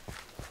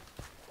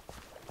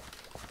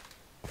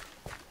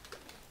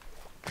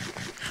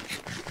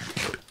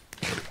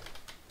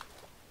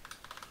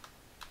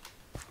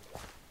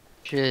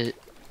 Shit.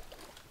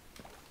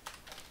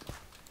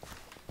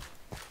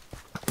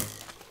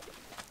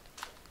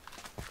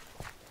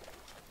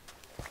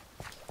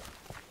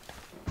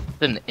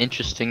 It's an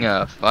interesting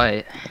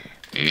fight.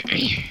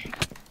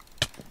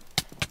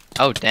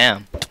 Oh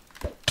damn.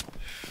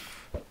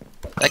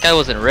 That guy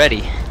wasn't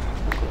ready.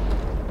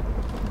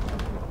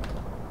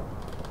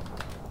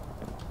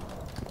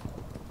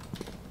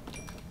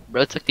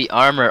 Bro took the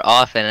armor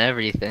off and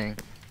everything.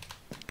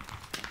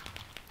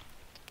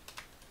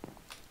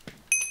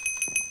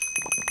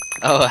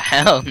 Oh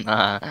hell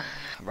nah.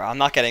 Bro, I'm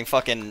not getting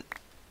fucking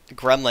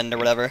gremlin or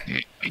whatever.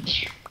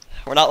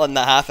 We're not letting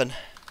that happen.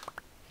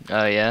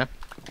 Oh yeah?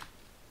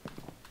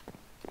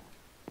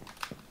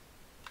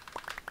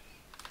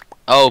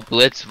 Oh,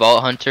 Blitz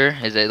Vault Hunter?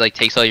 Is it like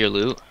takes all your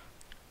loot?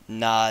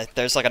 Nah,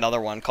 there's like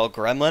another one called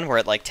Gremlin where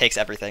it like takes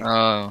everything.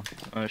 Oh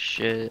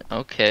shit.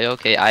 Okay.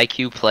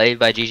 IQ Play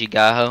by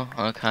Jijigaho.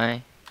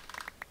 Okay.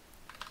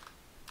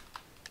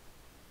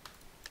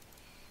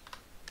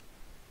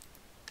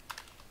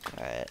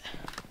 Alright.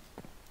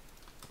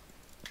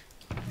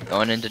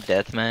 Going into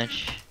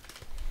deathmatch.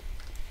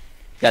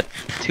 Got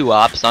 2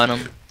 ops on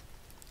him.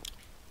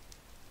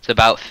 It's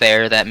about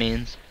fair, that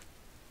means.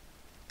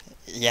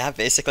 Yeah,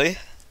 basically.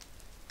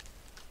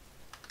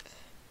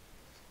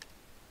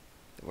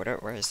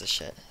 Where is this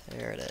shit?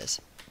 There it is.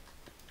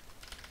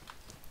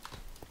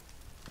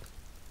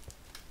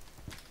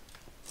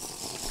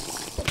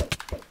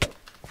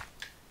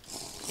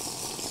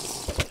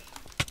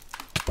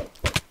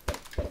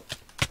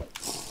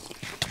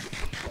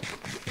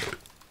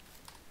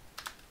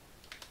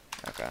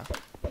 Okay.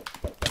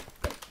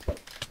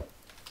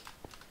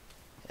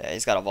 Yeah,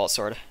 he's got a vault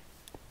sword.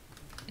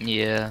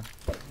 Yeah.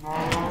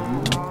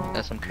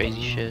 That's some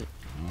crazy shit.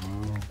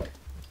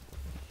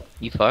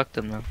 You fucked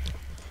him though.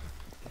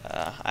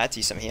 I had to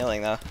use some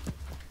healing though.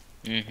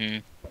 Mm-hmm.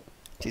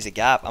 Use a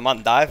gap. I'm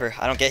on diver.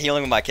 I don't get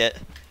healing with my kit.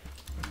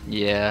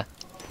 Yeah.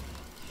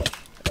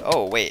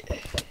 Oh wait.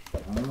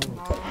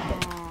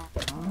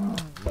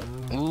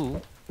 Ooh.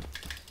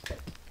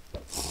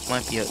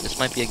 This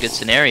might be a good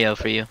scenario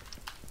for you.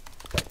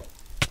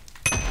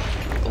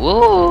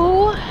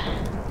 Ooh.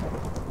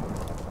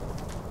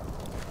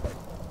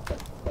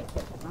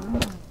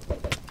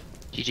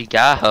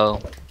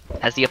 Jijigaho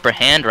has the upper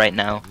hand right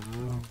now.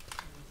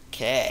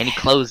 Okay. And he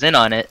closed in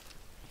on it.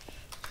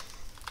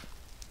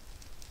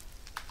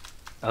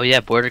 Oh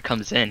yeah, Border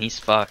comes in. He's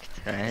fucked,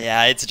 right?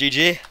 Yeah, it's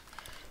GG.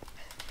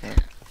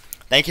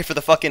 Thank you for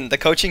the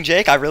coaching,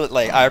 Jake. I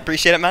really I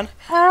appreciate it, man.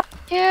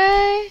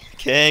 Yay!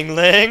 King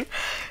Ling.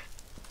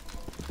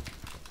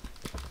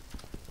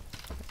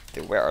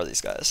 Dude, where are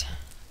these guys?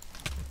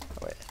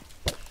 Oh, wait.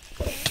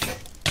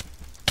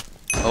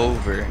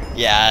 Over.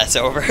 Yeah, it's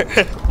over.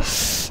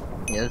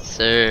 Yes,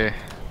 sir.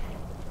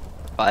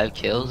 5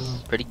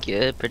 kills. Pretty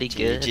good, pretty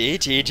good.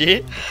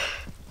 GG.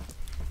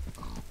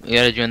 You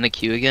gotta join the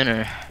queue again,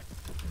 or?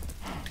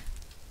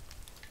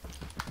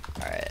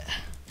 Alright.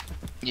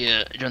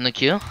 Yeah, join the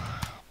queue?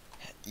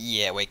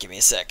 Yeah, wait, give me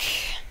a sec.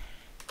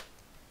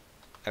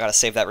 I gotta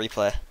save that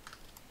replay.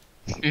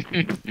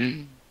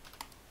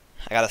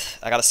 I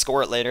gotta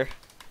score it later.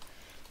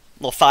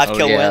 Little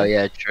 5-kill win. Oh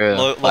yeah, true.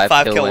 Little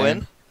 5-kill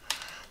win.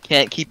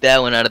 Can't keep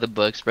that one out of the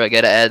books, bro. I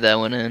gotta add that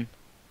one in.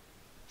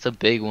 It's a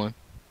big one.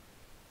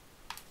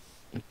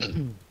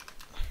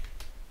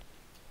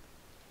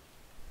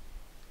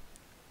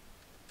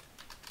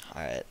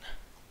 Alright.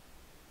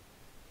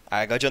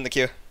 Alright, go join the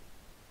queue.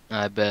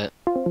 I bet.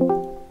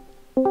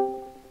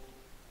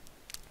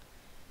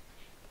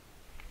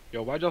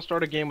 Yo, why'd y'all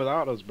start a game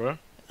without us, bro?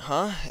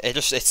 Huh? It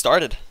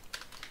started.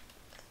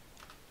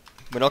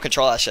 We don't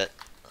control that shit.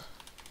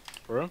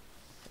 Bro?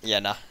 Yeah,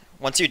 nah.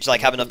 Once you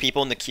like have enough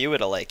people in the queue,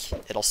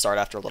 it'll start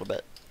after a little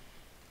bit.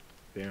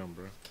 Damn,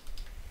 bro.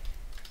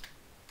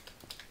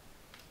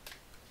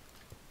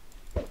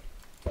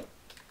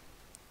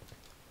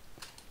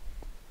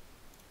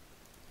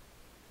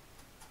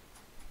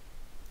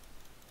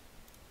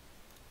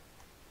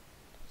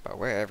 But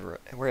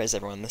where is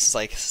everyone? This is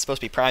like supposed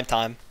to be prime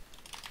time.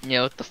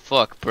 Yeah, what the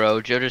fuck,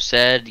 bro? Jojo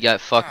said you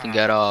got fucked and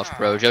got off,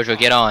 bro. Jojo,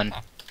 get on.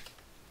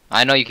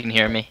 I know you can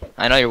hear me.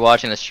 I know you're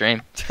watching the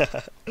stream. Do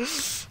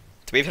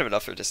we even have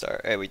enough for it to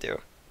start? Hey, we do.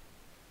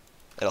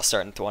 It'll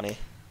start in 20.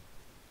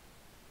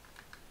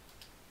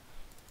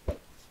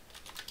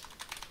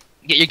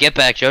 Get your get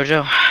back,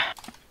 Jojo.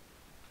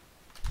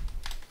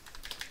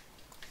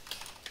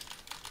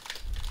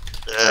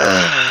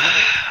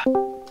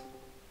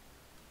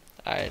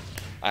 Alright.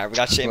 Alright, we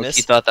got Seamus.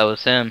 He thought that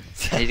was him.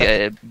 He's got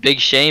a big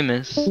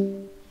Seamus.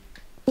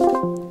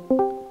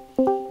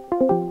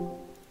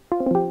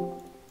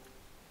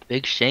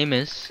 Big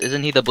Seamus.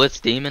 Isn't he the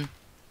Blitz demon?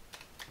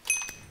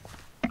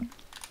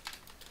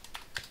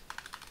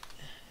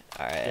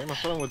 Alright. Am I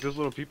starting with these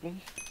little people?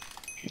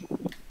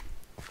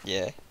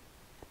 Yeah.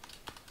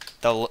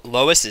 The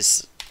lowest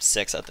is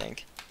 6, I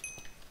think.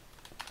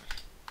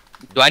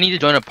 Do I need to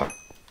join a party?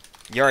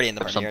 You're already in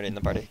the party. You're already in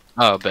the party.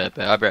 Oh, bet.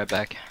 I'll be right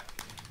back.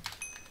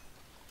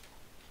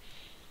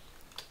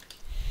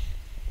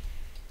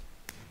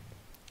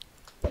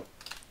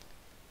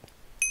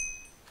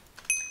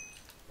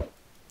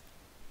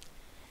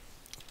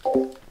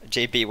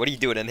 JB, what are you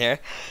doing in here?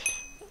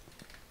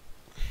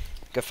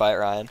 Good fight,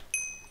 Ryan.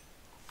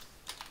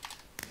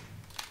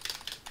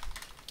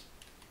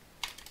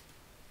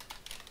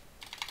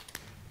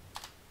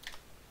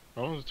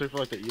 How long does it take for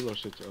like the ELO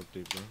shit to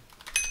update,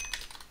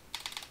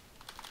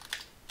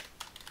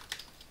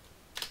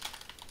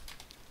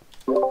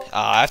 bro?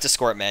 I have to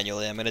score it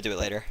manually. I'm gonna do it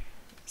later.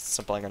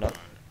 Simple or not.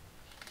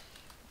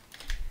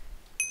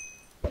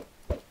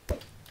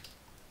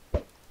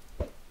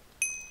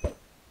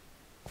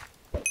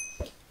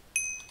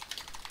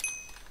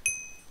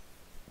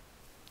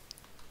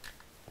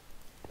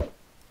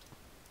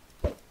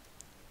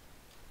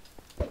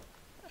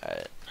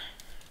 Alright.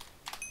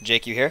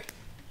 Jake, you here?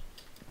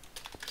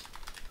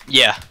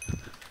 Yeah.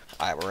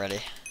 Alright, we're ready.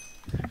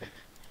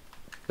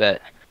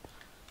 Bet.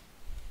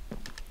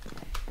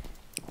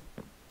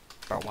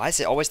 Bro, why is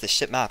it always the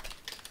shit map?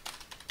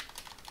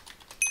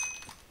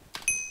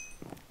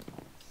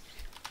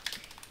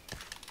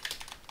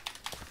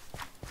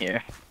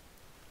 Here.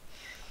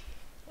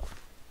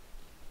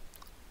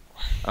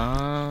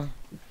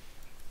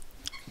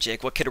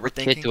 Jake, what kid are we What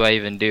thinking? kit do I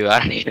even do? I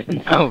don't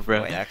even know,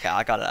 bro. Wait, okay,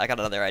 I got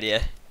another idea.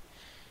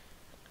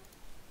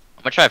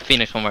 I'm gonna try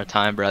Phoenix one more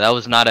time, bro. That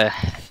was not a...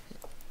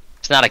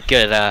 It's not a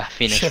good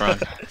Phoenix run.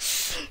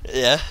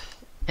 Yeah.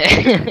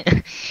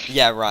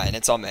 Yeah, Ryan,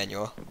 it's all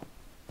manual.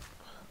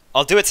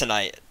 I'll do it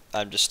tonight.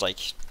 I'm just like,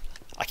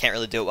 I can't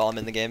really do it while I'm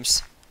in the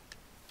games.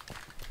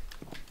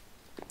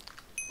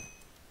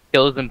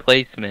 Kills and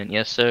placement,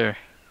 yes sir.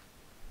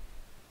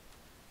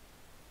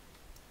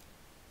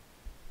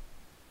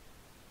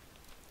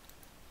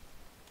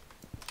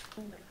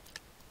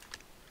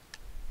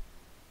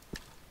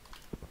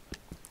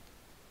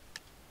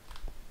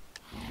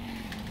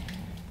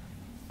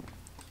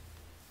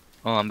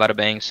 Oh, I'm about to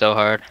bang so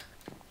hard.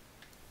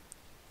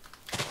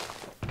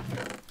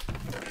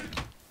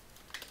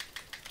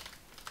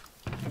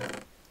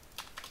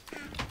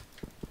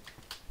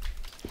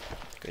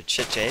 Good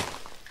shit, Jake.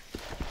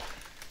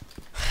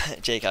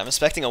 Jake, I'm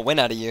expecting a win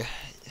out of you.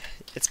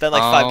 It's been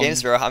like 5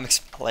 games, bro.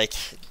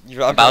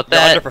 You're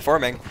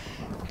underperforming.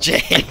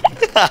 Jake.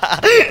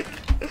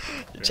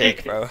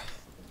 Jake, bro.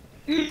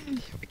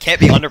 We can't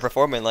be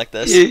underperforming like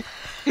this.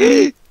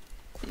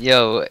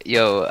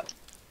 Yo.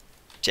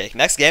 Jake,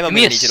 next game I'm Give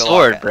me gonna a need you to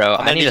sword, lock. bro. I'm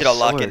gonna I need need you a to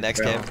lock sword, in next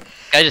bro. game.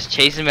 Guy just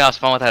chasing me off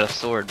spawn without a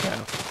sword, bro.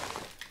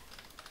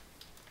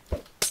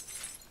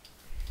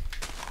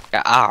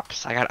 Got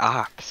ops. I got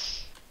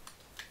ops.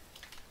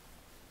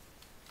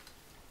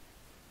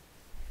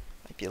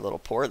 Might be a little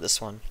poor this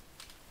one.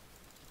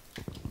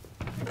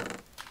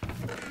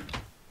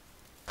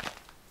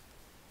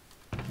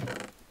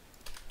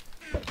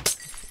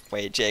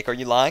 Wait, Jake, are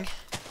you lying?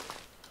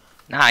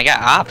 Nah, I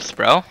got ops,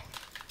 bro.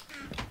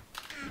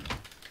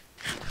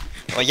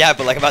 Well, yeah,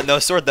 but like about no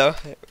sword though.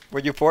 Were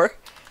you poor?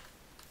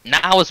 Nah,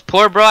 I was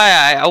poor, bro.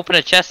 I open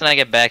a chest and I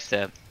get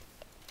backstabbed.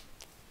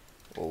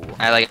 Oh.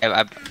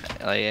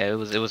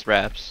 It was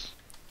raps.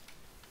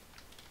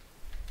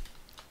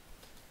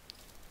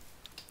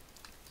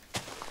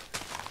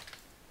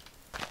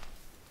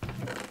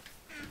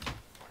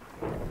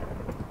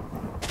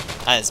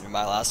 This is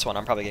my last one.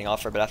 I'm probably getting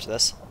off for a bit after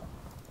this.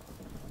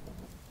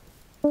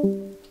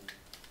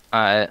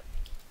 Alright.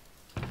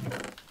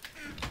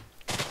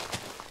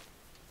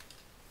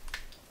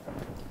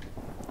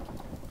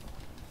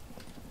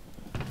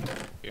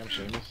 Yeah, I'm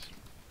Seamus.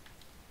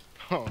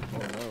 Oh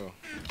no.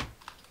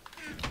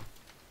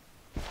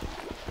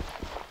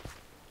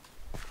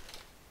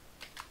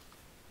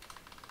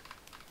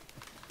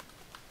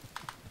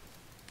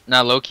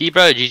 Nah, low key,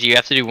 bro. GG, you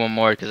have to do one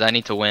more because I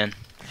need to win.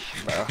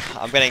 Bro,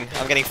 I'm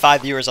getting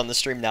 5 viewers on the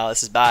stream now.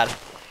 This is bad.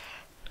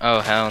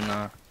 Oh hell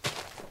no.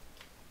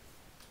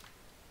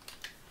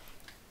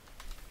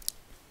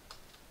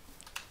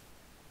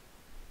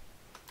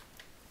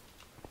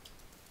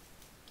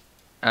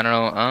 I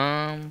don't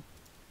know.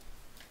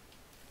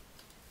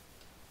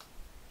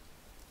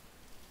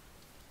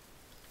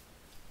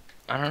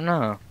 I don't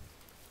know.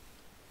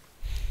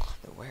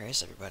 Where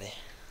is everybody?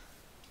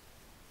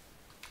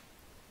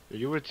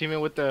 You were teaming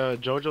with the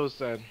JoJo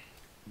said.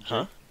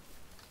 Huh?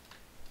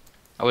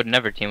 I would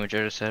never team with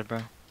Jojo said, bro.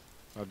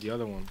 The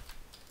other one.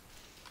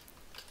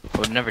 I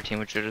would never team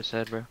with Jojo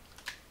said, bro.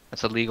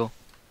 That's illegal.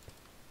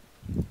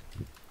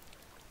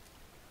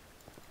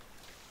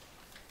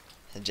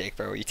 And Jake,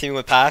 bro, were you teaming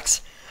with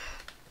Pax?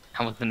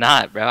 I was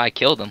not, bro. I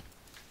killed him.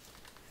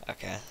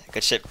 Okay,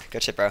 good shit,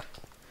 bro.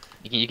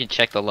 You can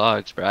check the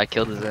logs, bro. I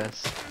killed his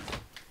ass.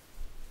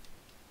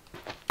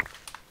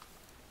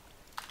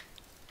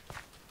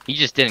 He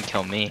just didn't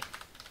kill me.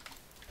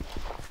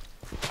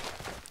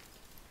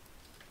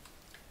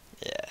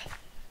 Yeah.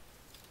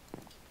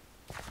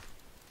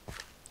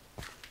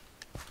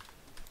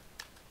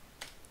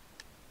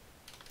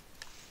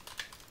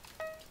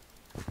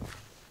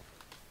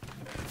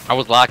 I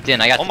was locked in.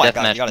 I got oh the my deathmatch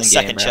god, you got a win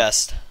second game, bro.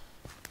 chest.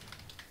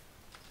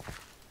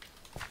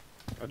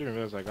 I didn't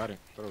realize I got it.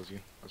 I thought it was you.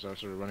 That's why I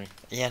started running.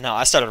 Yeah, no,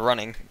 I started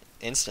running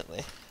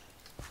instantly.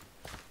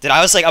 I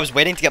was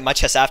waiting to get my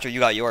chest after you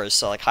got yours,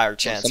 so like higher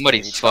chance.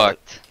 Somebody's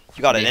fucked.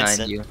 You got it behind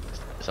instant. you.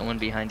 Someone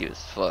behind you is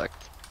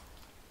fucked.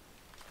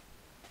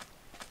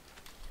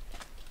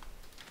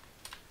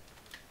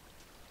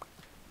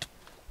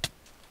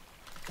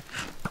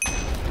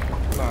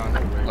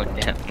 Oh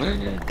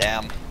damn.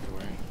 Damn.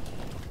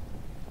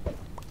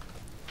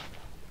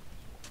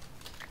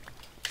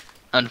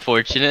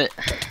 Unfortunate.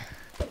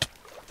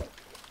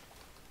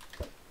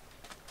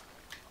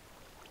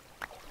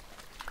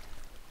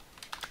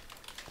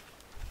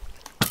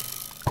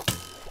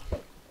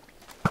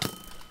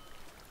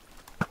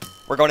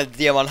 We're going to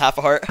DM on half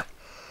a heart.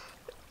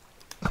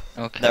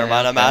 Okay. Never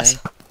mind, I'm ass.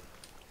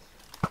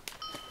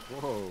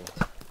 Whoa.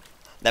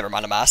 Never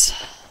mind, I'm ass.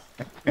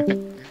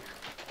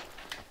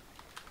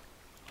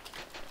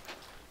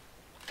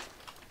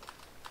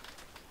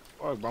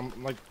 Oh,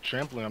 I'm like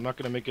trampling. I'm not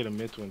gonna make it a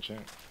mid to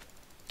enchant.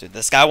 Dude,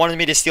 this guy wanted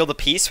me to steal the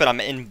piece, but I'm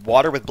in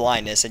water with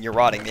blindness, and you're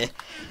rotting me.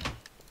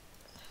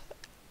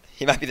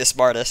 He might be the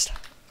smartest.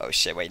 Oh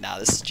shit, wait, nah,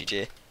 this is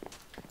GG.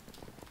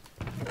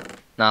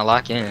 Nah,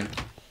 lock in.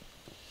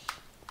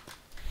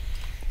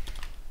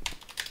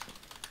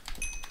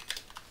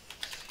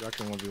 Y'all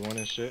can 1v1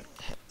 and shit.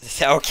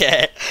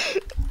 Okay.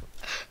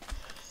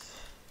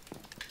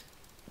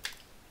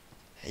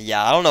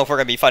 Yeah, I don't know if we're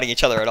gonna be fighting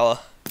each other at all.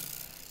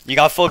 You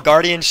got full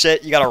guardian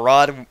shit, you got a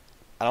rod.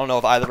 I don't know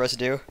if either of us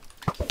do.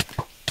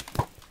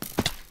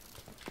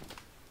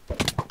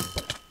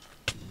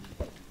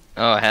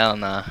 Oh hell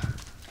nah.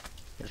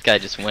 This guy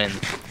just wins.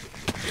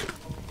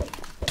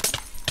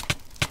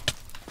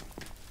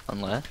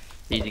 Unless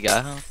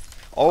Jijigaho.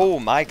 Oh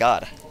my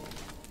god.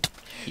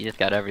 He just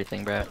got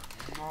everything, bro.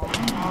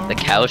 The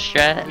cow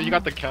strat? You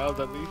got the cows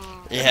at least?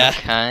 Yeah.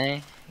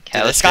 Okay. Cow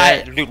Dude, this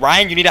guy, strat? dude,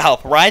 Ryan, you need to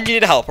help. Ryan, you need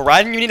to help.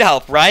 Ryan, you need to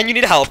help. Ryan, you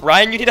need to help.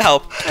 Ryan, you need to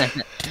help.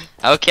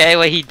 Okay,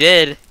 what he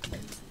did.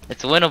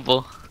 It's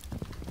winnable.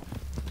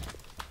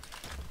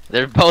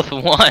 They're both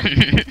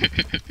won.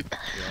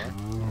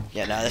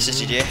 Yeah, nah, this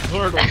is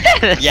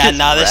GG. This Yeah, is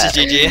nah, this is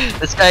rap. GG.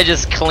 This guy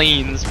just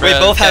cleans, bro. We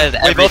both This guy have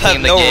has everything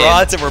in the no game.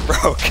 rods and we're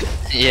broke.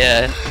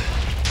 Yeah.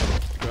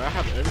 Bro, I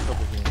have every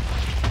couple games.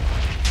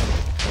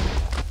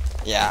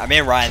 Yeah, I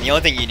mean Ryan, the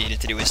only thing you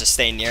needed to do was just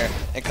stay near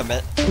and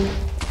commit.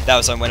 That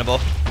was unwinnable.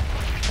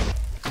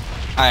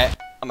 Alright,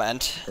 I'm gonna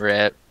end.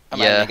 Rip. I'm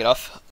gonna Yeah. make it off.